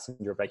the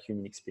passenger of our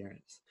human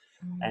experience.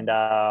 And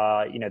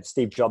you know, the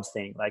Steve Jobs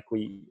thing, like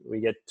we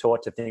get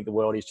taught to think the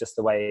world is just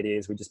the way it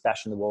is. We just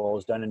bash in the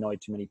walls, don't annoy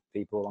too many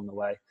people along the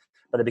way.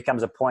 But it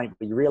becomes a point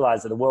where you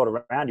realize that the world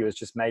around you is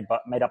just made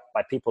up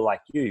by people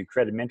like you, who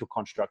created mental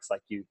constructs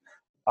like you.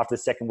 After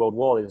the Second World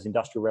War, there was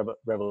Industrial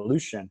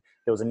Revolution.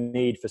 There was a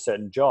need for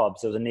certain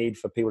jobs. There was a need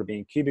for people to be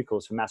in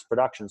cubicles, for mass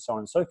production, so on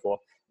and so forth.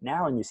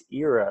 Now in this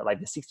era, like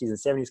the 60s and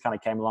 70s kind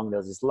of came along, there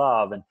was this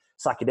love and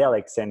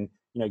psychedelics and,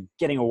 you know,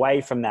 getting away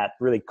from that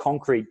really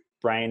concrete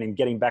brain and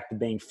getting back to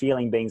being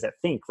feeling beings that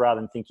think rather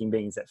than thinking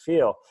beings that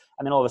feel.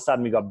 And then all of a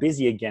sudden we got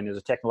busy again. There's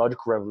a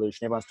technological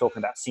revolution. Everyone's talking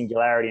about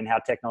singularity and how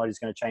technology is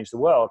going to change the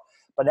world.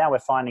 But now we're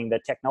finding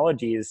that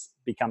technology has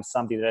become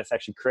something that's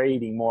actually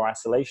creating more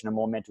isolation and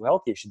more mental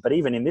health issues. But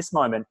even in this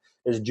moment,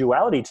 there's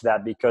duality to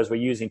that because we're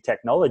using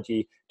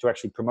technology to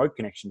actually promote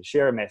connection, to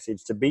share a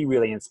message, to be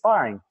really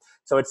inspiring.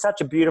 So it's such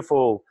a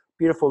beautiful,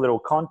 beautiful little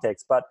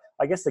context. But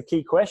I guess the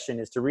key question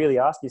is to really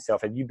ask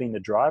yourself, have you been the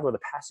driver or the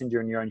passenger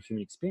in your own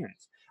human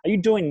experience? Are you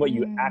doing what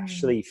you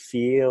actually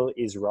feel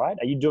is right?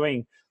 Are you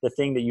doing the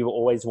thing that you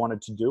always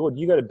wanted to do? Or do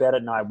you go to bed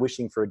at night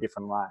wishing for a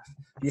different life?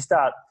 You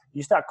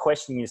start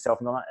questioning yourself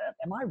and like,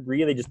 am I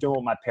really just doing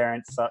what my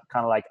parents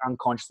kind of like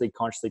consciously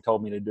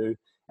told me to do?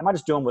 Am I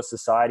just doing what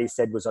society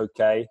said was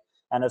okay?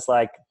 And it's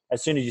like,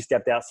 as soon as you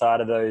stepped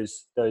outside of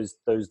those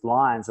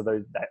lines or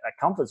that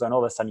comfort zone,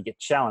 all of a sudden you get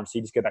challenged. So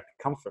you just go back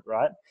to comfort,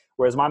 right?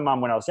 Whereas my mum,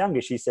 when I was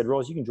younger, she said,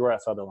 Ross, you can draw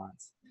outside the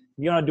lines.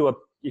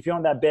 If you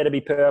want that bear to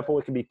be purple,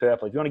 it can be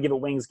purple. If you want to give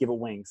it wings, give it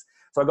wings.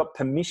 So I got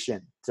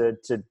permission to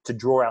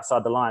draw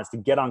outside the lines, to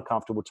get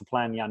uncomfortable, to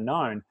play in the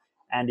unknown.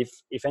 And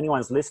if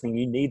anyone's listening,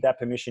 you need that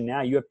permission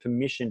now. You have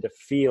permission to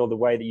feel the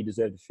way that you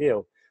deserve to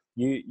feel.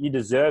 You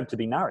deserve to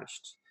be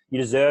nourished. You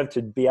deserve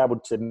to be able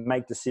to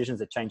make decisions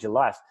that change your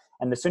life.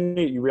 And the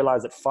sooner you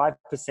realize that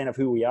 5% of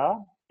who we are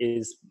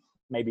is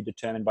maybe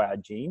determined by our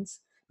genes,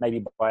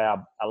 maybe by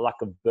our lack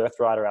of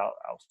birthright or our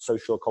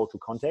social or cultural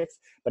context,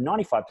 but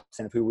 95%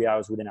 of who we are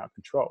is within our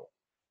control.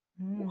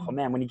 Oh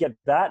man, when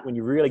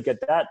you really get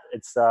that,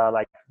 it's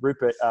like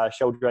Rupert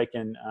Sheldrake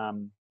and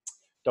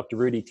Dr.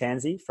 Rudy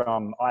Tanzi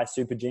from I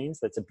Super Genes.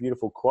 That's a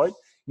beautiful quote.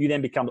 You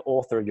then become the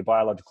author of your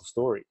biological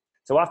story.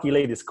 So after you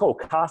leave this call,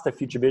 cast a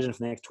future vision for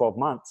the next 12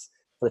 months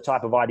for the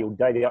type of ideal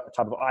day, the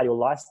type of ideal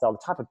lifestyle, the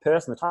type of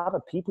person, the type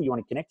of people you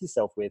want to connect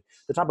yourself with,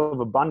 the type of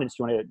abundance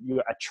you want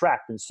to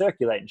attract and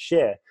circulate and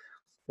share.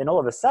 Then all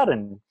of a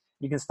sudden,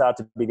 you can start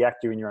to be the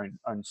actor in your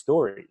own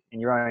story,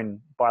 in your own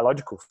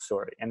biological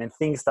story. And then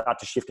things start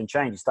to shift and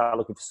change. You start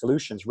looking for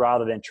solutions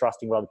rather than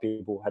trusting what other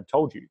people had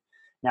told you.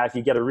 Now, if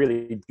you get a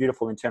really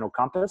beautiful internal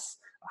compass,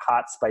 a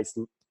heart-spaced,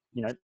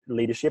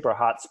 leadership or a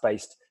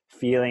heart-spaced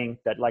feeling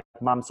that, like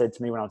mum said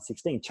to me when I was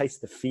 16, chase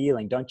the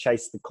feeling, don't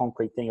chase the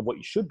concrete thing of what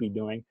you should be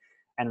doing,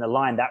 and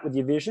align that with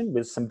your vision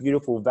with some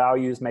beautiful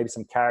values, maybe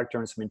some character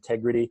and some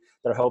integrity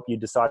that'll help you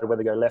decide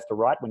whether to go left or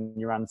right when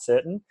you're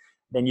uncertain.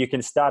 Then you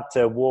can start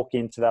to walk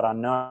into that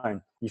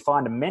unknown. You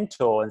find a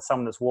mentor and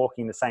someone that's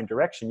walking in the same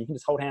direction, you can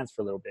just hold hands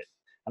for a little bit.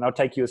 And they'll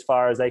take you as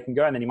far as they can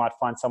go. And then you might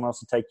find someone else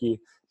to take you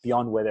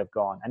beyond where they've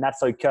gone. And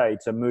that's okay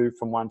to move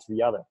from one to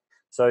the other.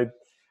 So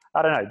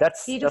I don't know.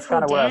 That's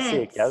kind of where I see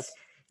it, Kaz.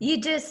 You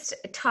just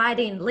tied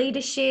in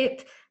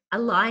leadership,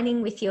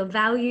 aligning with your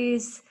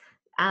values,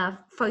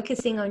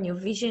 focusing on your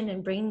vision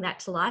and bringing that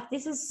to life.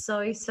 This is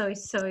so, so,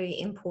 so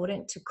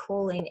important to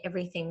call in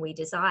everything we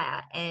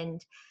desire.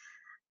 And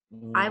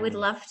I would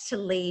love to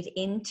lead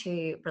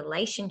into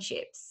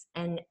relationships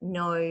and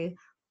know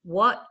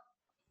what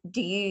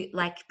do you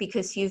like,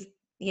 because you've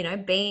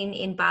been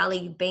in Bali,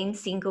 you've been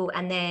single,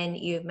 and then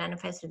you've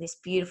manifested this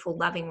beautiful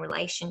loving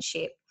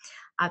relationship.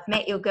 I've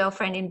met your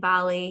girlfriend in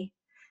Bali.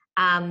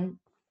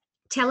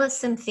 Tell us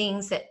some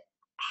things that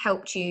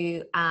helped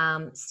you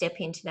step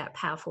into that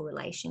powerful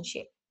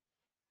relationship?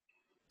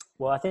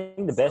 Well, I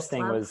think the best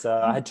thing was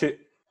I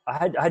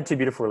had two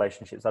beautiful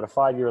relationships. I had a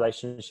 5-year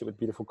relationship with a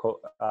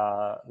beautiful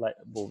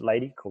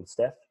lady called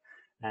Steph,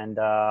 and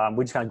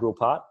we just kind of grew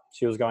apart.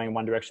 She was going in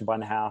one direction,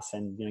 buying a house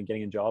and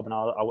getting a job, and I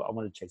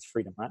wanted to chase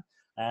freedom, right?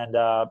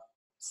 And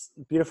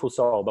beautiful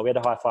soul, but we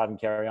had to high five and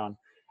carry on.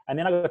 And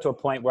then I got to a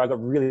point where I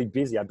got really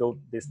busy. I built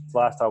this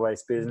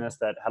lifestyle-based business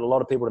that had a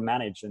lot of people to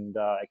manage, and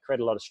it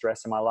created a lot of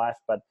stress in my life,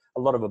 but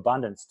a lot of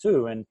abundance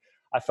too. And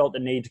I felt the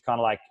need to kind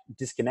of like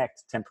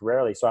disconnect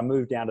temporarily. So I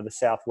moved down to the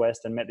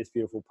Southwest and met this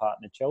beautiful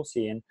partner,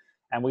 Chelsea. And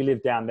we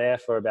lived down there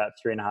for about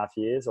 3.5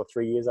 years or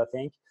 3 years, I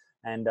think.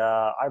 And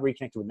I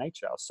reconnected with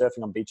nature. I was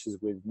surfing on beaches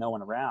with no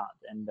one around.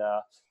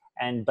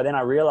 But then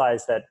I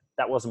realized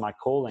that wasn't my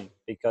calling,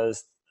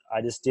 because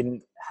I just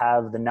didn't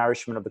have the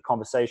nourishment of the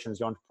conversations,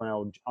 the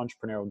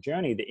entrepreneurial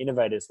journey, the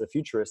innovators, the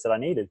futurists that I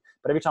needed.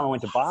 But every time I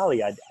went to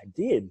Bali, I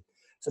did.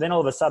 So then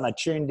all of a sudden I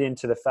tuned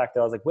into the fact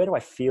that I was like, where do I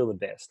feel the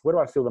best? Where do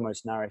I feel the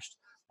most nourished?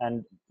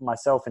 And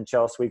myself and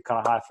Chelsea, we kind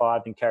of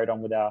high-fived and carried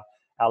on with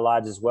our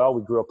lives as well.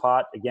 We grew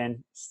apart.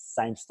 Again,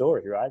 same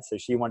story, right? So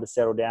she wanted to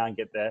settle down,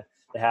 get the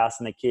house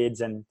and the kids,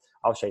 and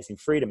I was chasing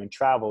freedom and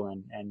travel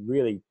and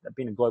really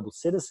being a global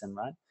citizen,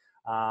 right?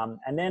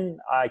 And then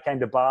I came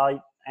to Bali,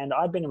 and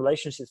I'd been in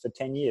relationships for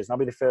 10 years. And I'll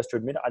be the first to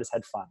admit it. I just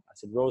had fun. I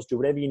said, Rose, do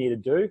whatever you need to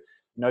do.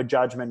 No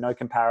judgment, no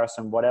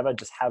comparison, whatever.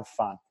 Just have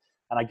fun.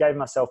 And I gave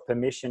myself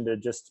permission to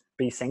just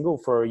be single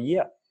for a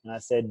year. And I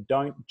said,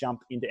 don't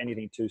jump into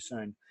anything too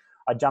soon.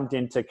 I jumped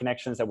into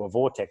connections that were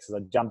vortexes.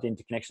 I jumped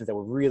into connections that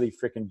were really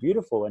freaking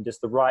beautiful and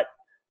just the right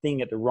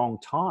thing at the wrong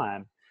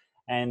time.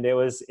 And it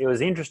was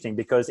interesting,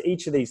 because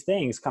each of these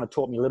things kind of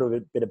taught me a little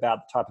bit about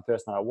the type of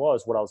person I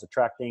was, what I was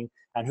attracting,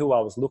 and who I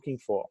was looking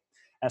for.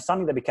 And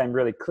something that became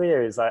really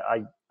clear is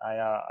I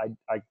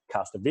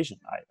cast a vision.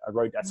 I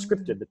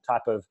scripted the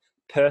type of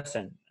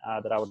person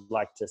that I would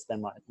like to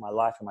spend my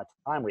life and my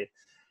time with.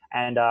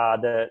 And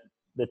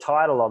the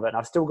title of it, and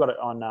I've still got it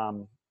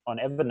on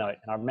Evernote.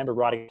 And I remember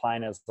writing a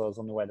plane as I was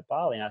on the way to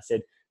Bali, and I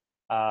said,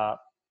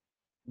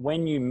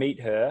 when you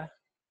meet her,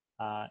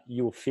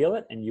 you will feel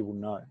it and you will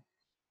know.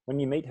 When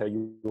you meet her,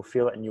 you will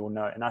feel it and you will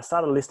know. And I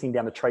started listing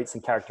down the traits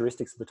and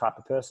characteristics of the type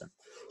of person.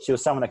 She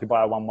was someone that could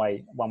buy a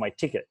one-way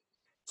ticket.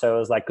 So it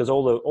was like, because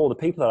all the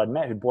people that I'd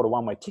met who bought a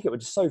one-way ticket were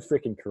just so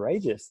freaking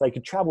courageous. They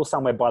could travel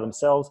somewhere by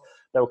themselves.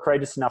 They were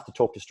courageous enough to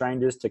talk to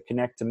strangers, to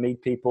connect, to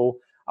meet people.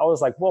 I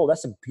was like, whoa,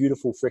 that's a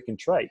beautiful freaking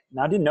trait.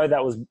 Now, I didn't know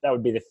that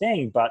would be the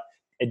thing, but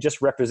it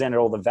just represented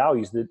all the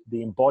values,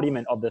 the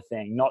embodiment of the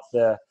thing, not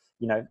the,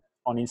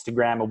 on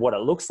Instagram or what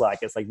it looks like.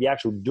 It's like the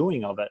actual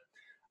doing of it.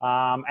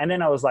 And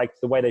then I was like,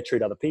 the way they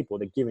treat other people,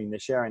 they're giving, they're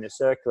sharing, they're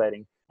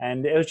circulating.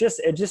 And it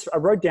just, I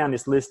wrote down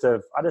this list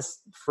of, I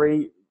just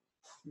free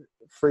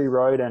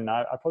wrote, and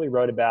I probably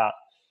wrote about,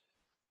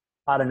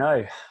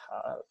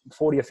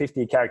 40 or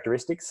 50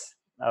 characteristics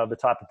of the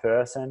type of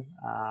person.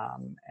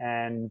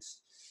 And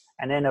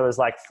then it was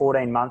like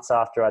 14 months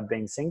after I'd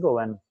been single,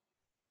 and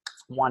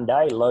one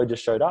day Lo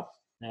just showed up,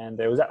 and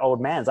there was that Old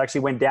Man's. I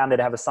actually went down there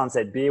to have a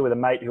sunset beer with a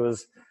mate who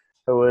was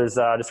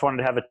just wanted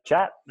to have a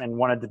chat and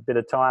wanted a bit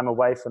of time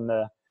away from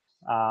the,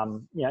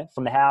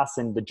 from the house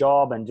and the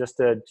job, and just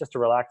to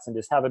relax and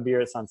just have a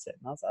beer at sunset.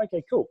 And I was like,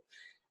 okay, cool.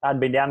 I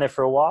hadn't been down there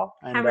for a while,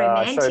 and how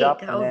romantic! Showed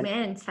up. Old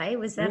Man's, hey,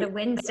 was that a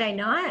Wednesday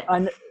night?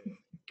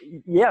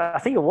 Yeah, I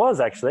think it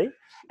was actually.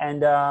 And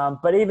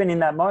but even in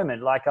that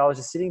moment, like I was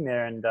just sitting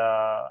there, and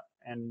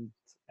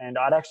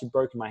I'd actually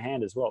broken my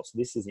hand as well. So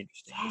this is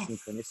interesting, yes.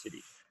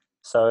 Synchronicity.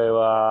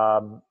 So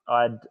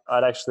I'd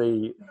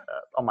actually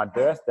on my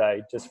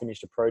birthday just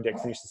finished the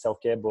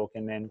self-care book,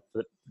 and then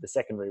for the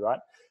secondary, right?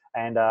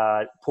 And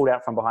pulled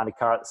out from behind a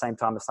car at the same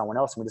time as someone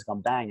else, and we just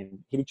gone bang and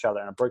hit each other,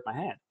 and I broke my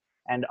hand.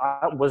 And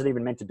I wasn't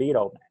even meant to be at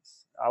Old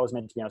Man's. I was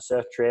meant to be on a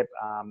surf trip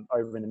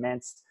over in the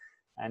Ments,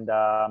 and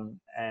I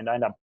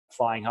ended up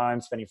flying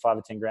home, spending $5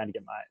 or $10 grand to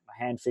get my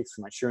hand fixed,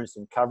 and my insurance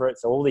didn't cover it.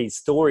 So all these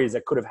stories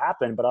that could have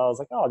happened, but I was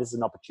like, oh, this is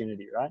an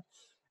opportunity, right?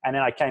 And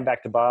then I came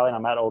back to Bali, and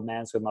I'm at Old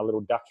Man's with my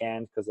little duck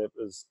hand because it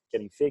was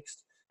getting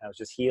fixed. And I was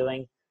just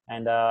healing.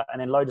 And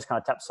then Lo just kind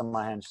of taps on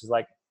my hand. She's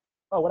like,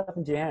 oh, what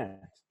happened to your hand?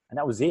 And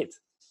that was it.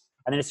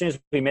 And then as soon as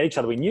we met each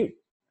other, we knew.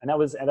 And that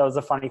was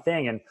a funny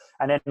thing. And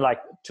then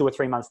like 2 or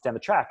 3 months down the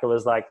track, it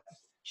was like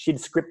she'd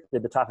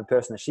scripted the type of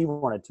person that she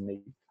wanted to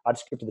meet. I'd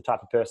scripted the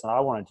type of person I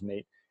wanted to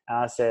meet. And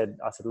I said,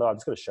 Lo, I've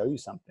just got to show you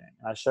something.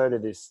 And I showed her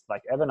this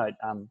like Evernote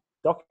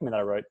document that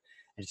I wrote,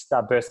 and she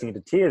started bursting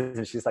into tears.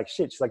 And she's like,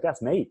 shit. She's like,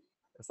 that's me.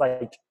 It's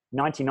like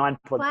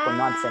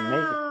 99.9% me.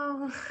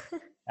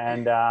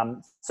 And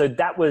so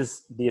that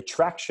was the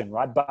attraction,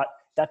 right? But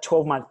that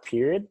 12-month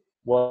period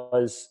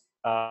was,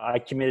 I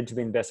committed to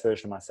being the best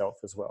version of myself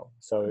as well.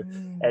 So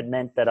it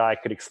meant that I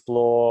could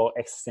explore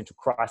existential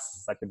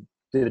crises. I could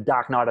do the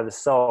dark night of the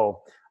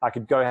soul. I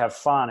could go have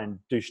fun and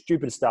do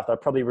stupid stuff that I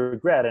probably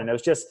regret. And it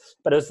was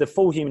the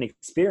full human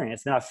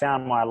experience. Then I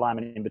found my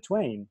alignment in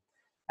between.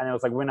 And it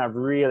was like when I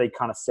really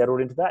kind of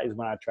settled into that is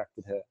when I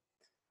attracted her.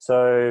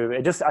 So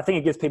I think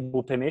it gives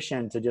people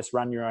permission to just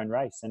run your own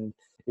race. And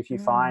If you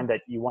find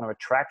that you want to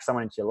attract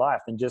someone into your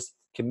life, then just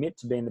commit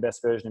to being the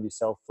best version of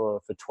yourself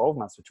for 12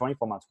 months, for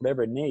 24 months,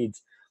 whatever it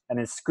needs. And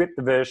then script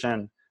the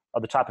version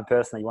of the type of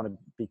person that you want to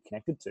be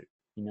connected to,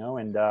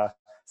 and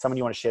someone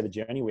you want to share the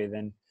journey with,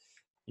 and,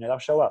 they'll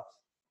show up.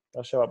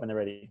 They'll show up when they're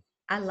ready.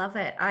 I love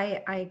it.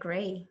 I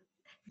agree.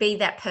 Be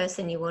that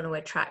person you want to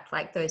attract,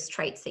 like those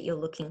traits that you're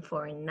looking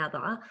for in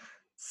another.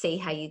 See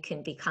how you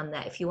can become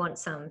that. If you want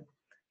some,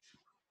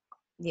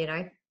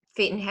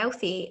 fit and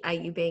healthy, are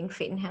you being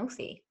fit and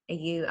healthy? Are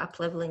you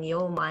up-leveling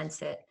your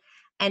mindset?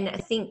 And I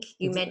think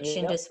you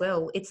mentioned as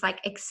well, it's like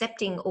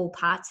accepting all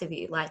parts of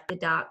you, like the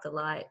dark, the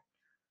light,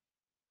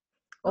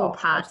 all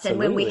parts.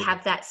 Absolutely. And when we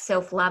have that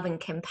self-love and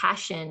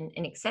compassion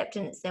and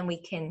acceptance, then we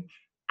can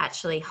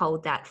actually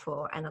hold that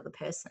for another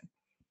person.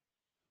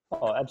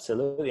 Oh,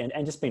 absolutely.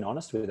 And just being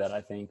honest with that,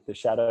 I think the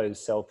shadow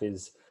self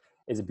is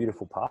a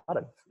beautiful part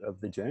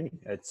of the journey.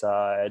 It's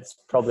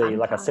probably,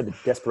 like I said,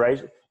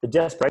 the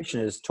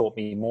desperation has taught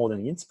me more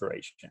than the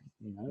inspiration,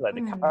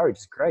 the courage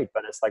is great,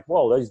 but it's like,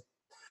 well,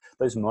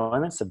 those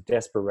moments of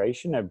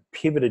desperation have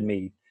pivoted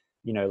me,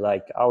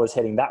 like I was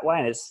heading that way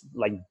and it's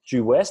like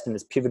due west, and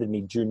it's pivoted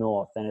me due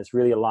north, and it's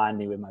really aligned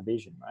me with my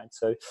vision. Right.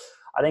 So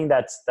I think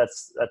that's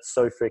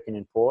so freaking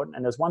important.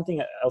 And there's one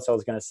thing else I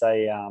was going to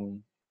say,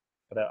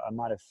 but I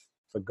might have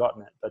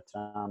forgotten it, but,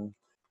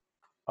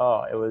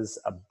 it was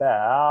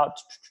about,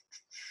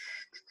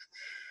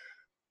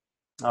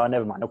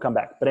 never mind. It'll come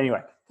back. But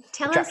anyway,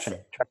 attraction.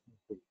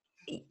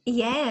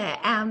 Yeah.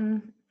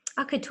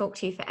 I could talk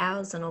to you for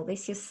hours on all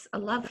this. Just, I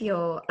love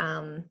your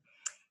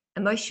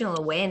emotional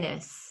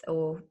awareness,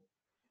 or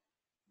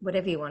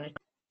whatever you want to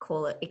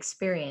call it,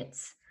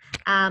 experience.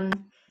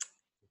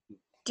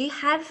 Do you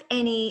have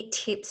any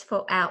tips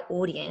for our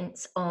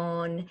audience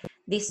on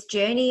this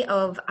journey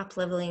of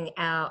up-leveling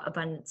our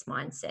abundance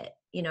mindset?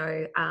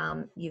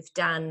 You've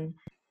done,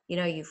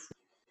 you've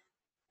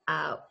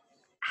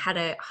had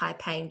a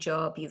high-paying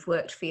job, you've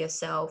worked for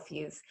yourself,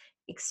 you've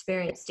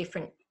experienced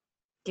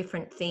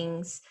different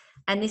things,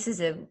 and this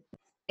is a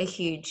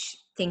huge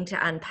thing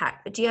to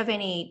unpack. But do you have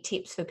any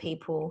tips for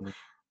people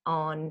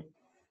on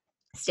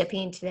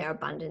stepping into their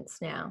abundance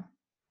now?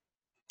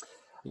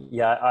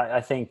 Yeah,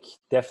 I think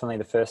definitely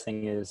the first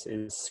thing is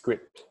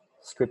script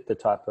the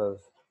type of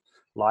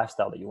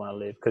lifestyle that you want to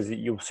live, because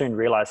you'll soon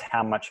realize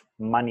how much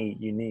money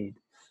you need,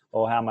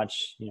 or how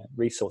much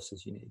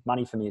resources you need.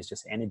 Money for me is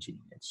just energy.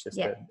 It's just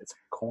it's a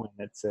coin.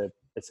 It's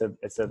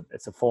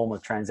a form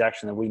of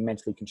transaction that we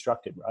mentally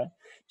constructed, right?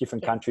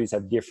 Different countries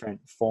have different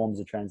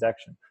forms of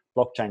transaction.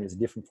 Blockchain is a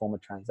different form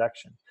of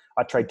transaction.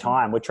 I trade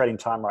time. We're trading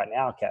time right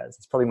now, Kaz.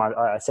 It's probably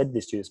I said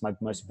this to you, it's my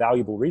most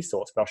valuable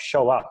resource, but I'll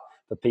show up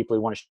for people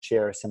who want to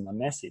share a similar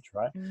message,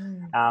 right?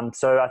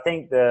 So I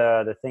think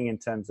the thing in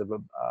terms of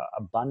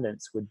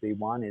abundance would be,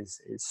 one is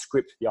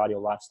script the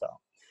ideal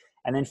lifestyle.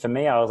 And then for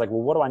me, I was like,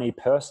 well, what do I need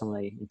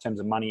personally in terms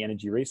of money,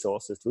 energy,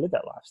 resources to live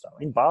that lifestyle?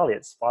 In Bali,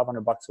 it's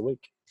 $500 a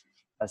week.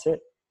 That's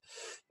it.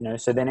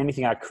 So then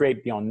anything I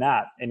create beyond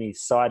that, any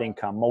side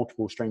income,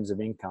 multiple streams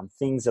of income,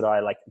 things that I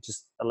like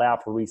just allow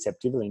for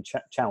receptivity and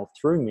channel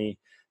through me,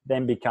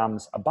 then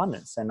becomes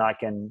abundance. And I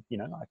can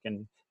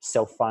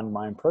self-fund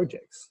my own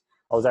projects.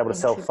 I was able to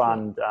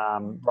self-fund,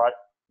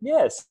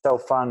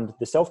 self-fund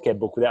the self-care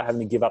book without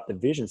having to give up the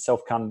vision,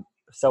 self-fund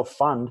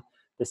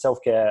the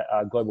self-care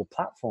global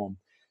platform.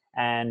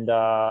 And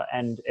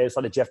it's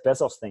like the Jeff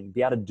Bezos thing,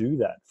 be able to do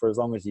that for as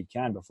long as you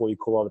can before you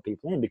call other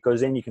people in,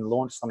 because then you can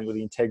launch something with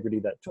the integrity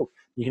that it took.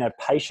 You can have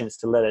patience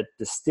to let it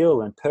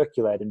distill and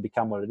percolate and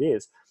become what it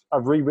is.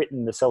 I've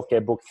rewritten the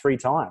self-care book 3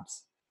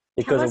 times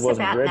because it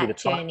wasn't ready to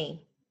try.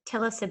 Journey.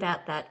 Tell us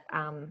about that.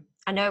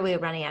 I know we're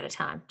running out of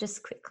time,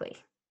 just quickly.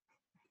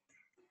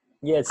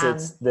 Yeah,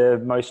 it's the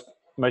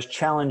most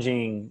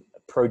challenging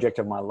project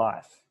of my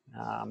life,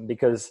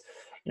 because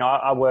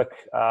I work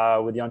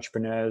with the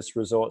Entrepreneurs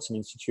Resorts and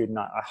Institute, and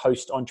I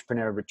host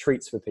entrepreneur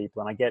retreats for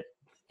people, and I get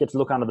to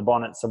look under the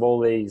bonnets of all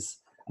these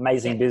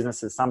amazing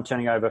businesses, some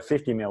turning over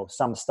 50 mil,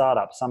 some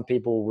startups, some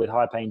people with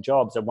high paying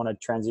jobs that want to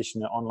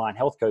transition to online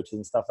health coaches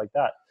and stuff like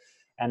that.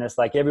 And it's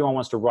like everyone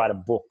wants to write a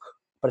book,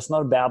 but it's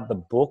not about the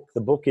book.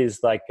 The book is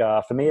like,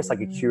 for me, it's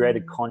like a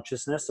curated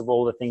consciousness of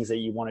all the things that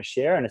you want to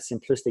share in a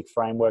simplistic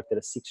framework that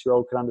a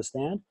 6-year-old could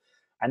understand.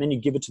 And then you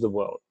give it to the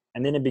world.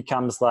 And then it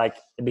becomes like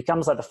the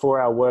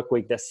 4-hour work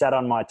week that sat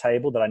on my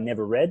table that I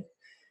never read,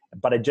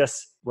 but it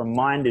just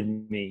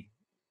reminded me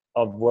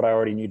of what I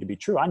already knew to be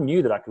true. I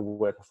knew that I could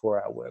work a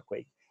 4-hour work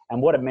week.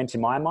 And what it meant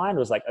in my mind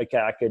was like, okay,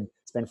 I could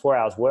spend 4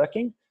 hours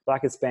working, but I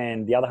could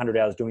spend the other 100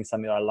 hours doing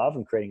something that I love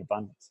and creating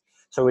abundance.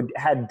 So it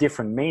had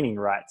different meaning,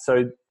 right?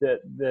 So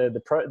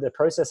the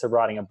process of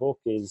writing a book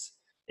is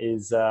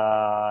it's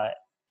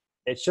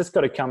just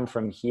got to come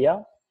from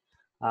here.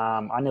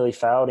 I nearly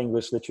failed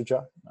English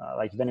literature.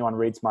 Like if anyone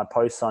reads my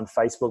posts on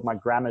Facebook, my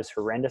grammar is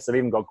horrendous. I've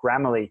even got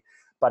Grammarly,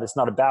 but it's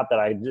not about that.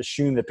 I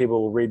assume that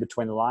people will read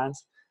between the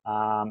lines.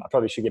 I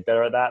probably should get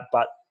better at that.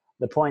 But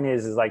the point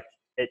is like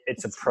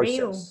it's a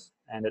process,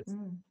 and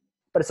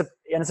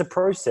it's a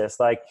process.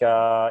 Like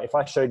if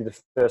I showed you the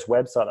first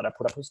website that I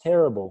put up, it was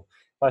terrible.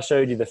 If I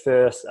showed you the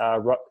first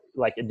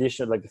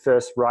edition, like the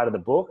first write of the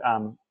book,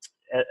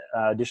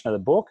 edition of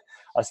the book.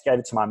 I just gave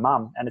it to my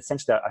mum, and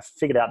essentially I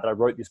figured out that I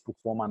wrote this book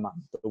for my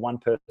mum, the one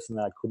person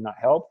that I could not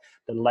help,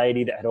 the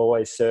lady that had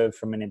always served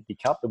from an empty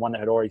cup, the one that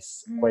had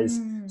always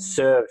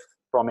served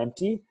from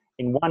empty,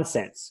 in one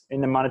sense,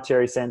 in the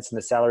monetary sense and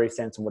the salary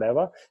sense and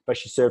whatever, but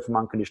she served from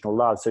unconditional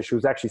love. So she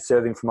was actually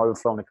serving from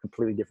overflow in a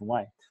completely different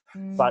way.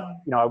 But,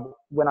 you know,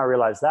 when I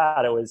realized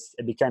that,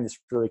 it became this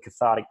really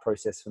cathartic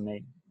process for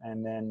me.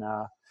 And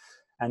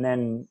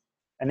then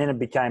it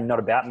became not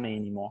about me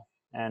anymore.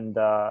 And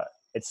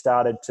it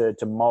started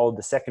to mold.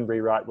 The second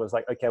rewrite was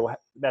like, okay, well,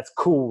 that's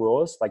cool,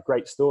 Ross, like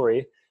great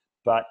story,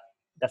 but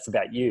that's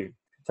about you.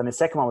 So the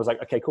second one was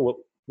like, okay, cool. Well,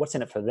 what's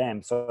in it for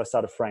them? So I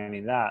started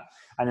framing that.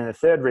 And then the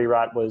third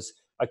rewrite was,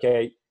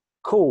 okay,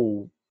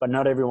 cool, but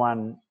not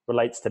everyone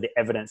relates to the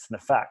evidence and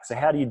the facts. So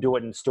how do you do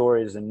it in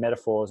stories and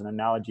metaphors and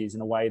analogies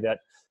in a way that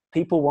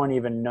people won't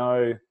even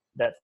know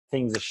that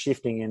things are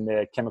shifting in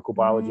their chemical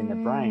biology in their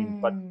brain,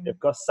 but they've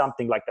got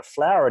something like the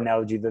flower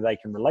analogy that they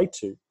can relate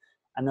to.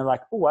 And they're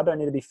like, oh, I don't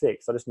need to be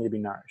fixed. I just need to be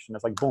nourished. And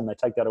it's like, boom, they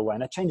take that away.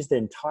 And it changes their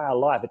entire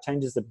life. It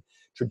changes the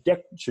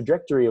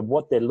trajectory of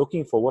what they're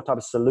looking for, what type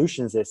of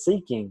solutions they're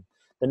seeking.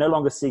 They're no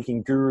longer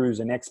seeking gurus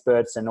and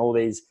experts and all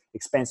these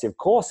expensive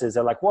courses.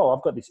 They're like, whoa,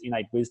 I've got this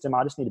innate wisdom.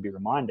 I just need to be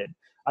reminded.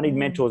 I need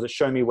mentors that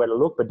show me where to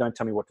look, but don't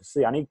tell me what to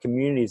see. I need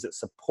communities that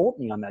support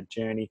me on that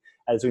journey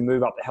as we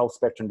move up the health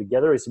spectrum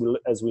together, as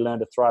we learn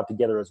to thrive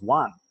together as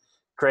one,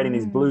 creating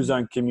these blue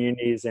zone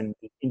communities and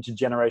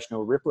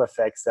intergenerational ripple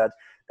effects that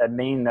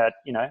mean that,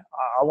 you know,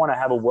 I want to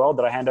have a world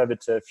that I hand over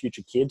to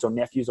future kids or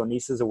nephews or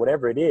nieces or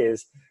whatever it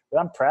is. But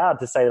I'm proud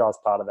to say that I was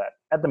part of that.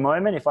 At the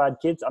moment, if I had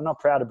kids, I'm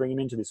not proud to bring them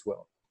into this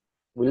world.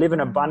 We live in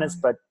abundance,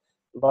 but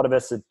a lot of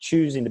us are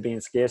choosing to be in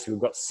scarcity. We've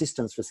got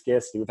systems for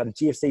scarcity. We've had a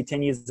GFC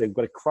 10 years ago. We've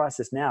got a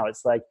crisis now.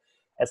 It's like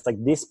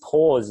this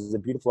pause is a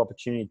beautiful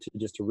opportunity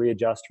to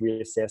readjust,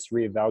 reassess,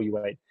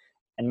 reevaluate.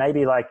 And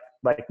maybe like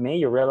me,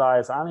 you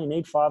realize I only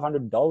need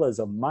 $500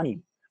 of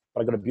money, but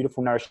I've got a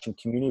beautiful, nourishing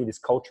community, this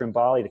culture in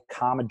Bali, the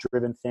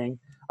karma-driven thing.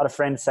 I had a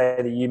friend say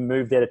that you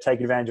moved there to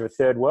take advantage of a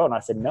third world. And I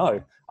said,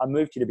 no, I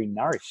moved here to be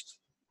nourished.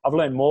 I've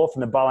learned more from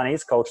the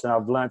Balinese culture than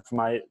I've learned from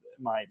my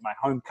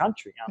home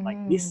country. I'm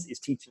like, this is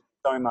teaching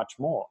so much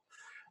more.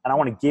 And I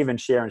want to give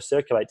and share and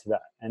circulate to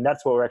that. And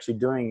that's what we're actually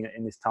doing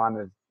in this time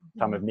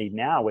of need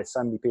now, where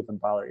so many people in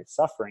Bali are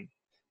suffering.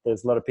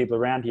 There's a lot of people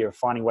around here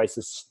finding ways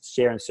to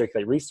share and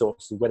circulate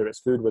resources, whether it's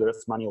food, whether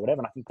it's money or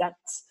whatever. And I think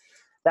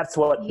that's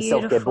what the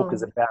self-care book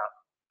is about.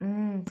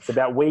 It's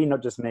about we,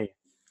 not just me.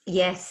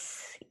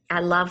 Yes, I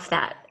love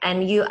that.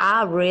 And you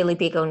are really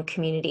big on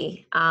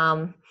community.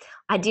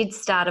 I did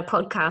start a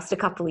podcast a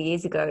couple of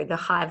years ago, the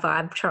High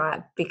Vibe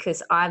Tribe,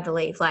 because I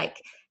believe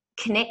like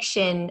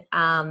connection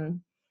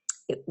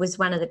it was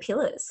one of the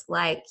pillars.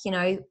 Like, you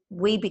know,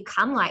 we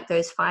become like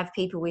those 5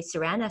 people we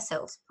surround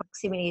ourselves.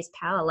 Proximity is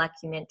power, like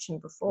you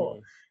mentioned before.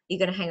 You're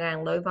going to hang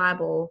around low vibe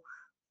or,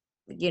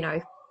 you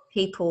know,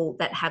 people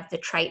that have the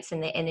traits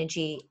and the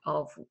energy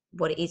of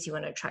what it is you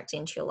want to attract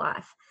into your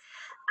life.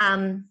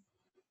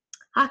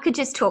 I could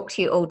just talk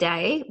to you all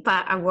day,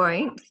 but I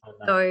won't.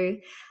 So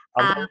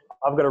I've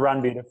got to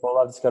run, beautiful.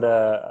 I've just got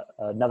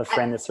another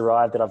friend that's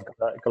arrived that I've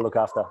got to look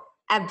after.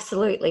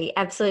 Absolutely.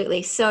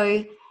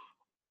 So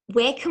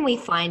where can we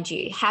find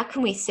you? How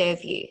can we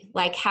serve you?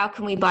 Like, how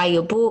can we buy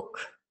your book?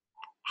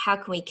 How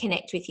can we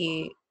connect with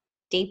you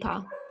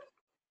deeper?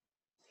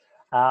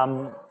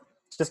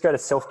 Just go to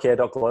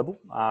selfcare.global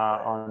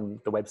on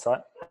the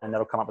website, and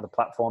that'll come up with a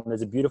platform.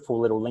 There's a beautiful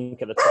little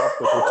link at the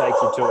top which will take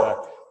you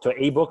to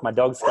an ebook. My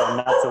dog's going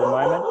nuts at the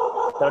moment.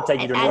 That'll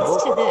take you to an ebook.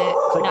 Adds to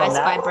the nice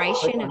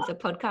vibration of the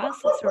podcast.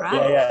 That's all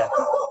right. Yeah.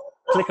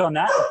 Click on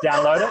that,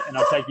 download it, and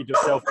I'll take you to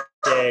a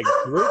self-care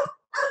group,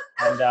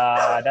 and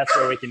that's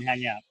where we can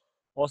hang out.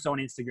 Also on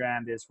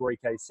Instagram, there's Rory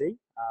KC,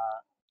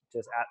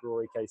 just at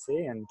Rory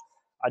KC, and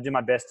I do my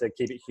best to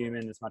keep it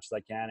human as much as I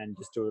can and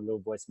just do a little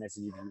voice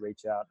message if you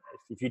reach out.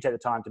 If you take the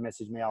time to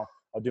message me, I'll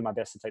do my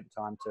best to take the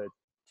time to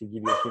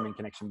give you a human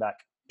connection back.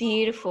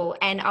 Beautiful.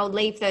 And I'll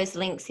leave those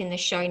links in the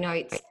show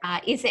notes.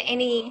 Is there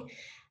any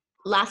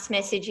last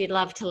message you'd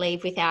love to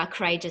leave with our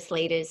Courageous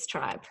Leaders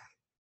tribe?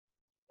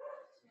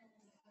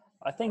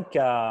 I think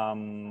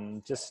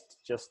just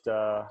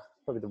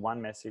probably the one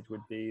message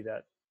would be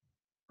that,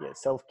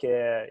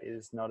 self-care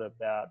is not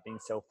about being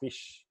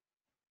selfish.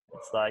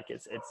 It's like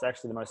it's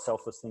actually the most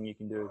selfless thing you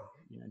can do,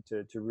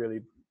 to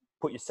really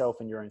put yourself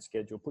in your own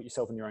schedule, put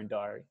yourself in your own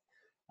diary,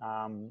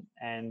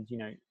 and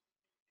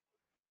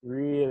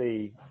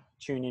really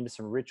tune into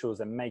some rituals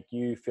that make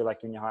you feel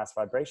like you're in your highest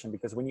vibration.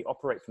 Because when you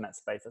operate from that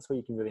space, that's where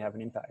you can really have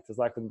an impact. It's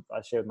like when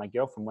I shared with my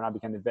girlfriend, when I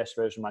became the best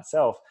version of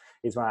myself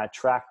is when I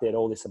attracted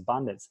all this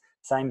abundance.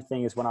 Same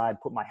thing as when I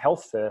put my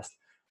health first,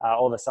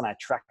 all of a sudden I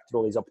attracted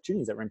all these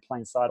opportunities that were in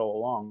plain sight all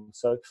along.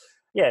 So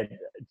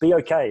be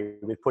okay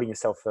with putting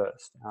yourself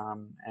first,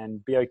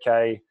 and be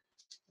okay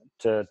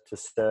to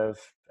serve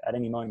at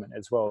any moment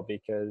as well.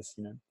 Because,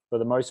 for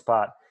the most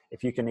part,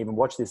 if you can even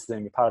watch this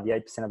Zoom, you're part of the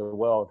 8% of the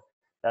world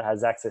that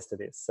has access to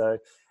this. So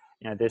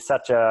there's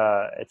such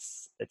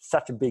it's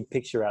such a big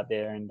picture out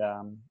there, and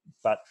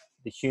but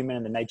the human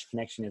and the nature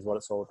connection is what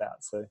it's all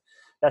about. So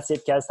that's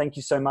it, Kaz. Thank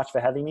you so much for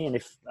having me,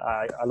 and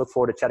I look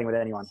forward to chatting with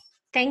anyone.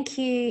 Thank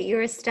you.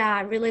 You're a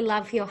star. Really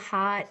love your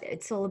heart.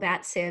 It's all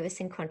about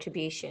service and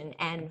contribution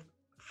and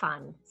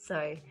fun.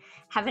 So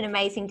have an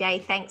amazing day.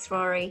 Thanks,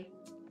 Rory.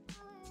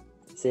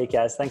 See you,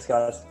 Kaz. Thanks,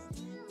 guys.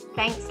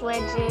 Thanks,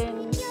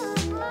 legend.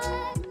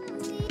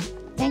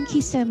 Thank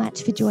you so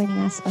much for joining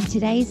us on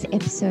today's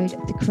episode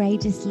of the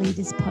Courageous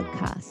Leaders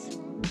Podcast.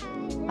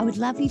 I would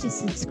love you to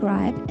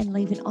subscribe and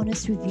leave an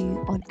honest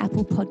review on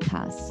Apple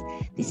Podcasts.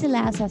 This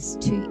allows us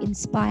to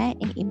inspire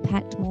and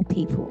impact more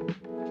people.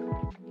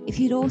 If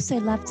you'd also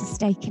love to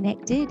stay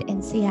connected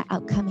and see our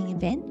upcoming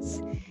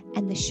events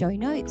and the show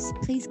notes,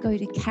 please go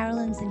to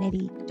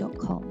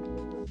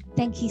carolynzanetti.com.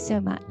 Thank you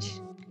so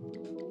much.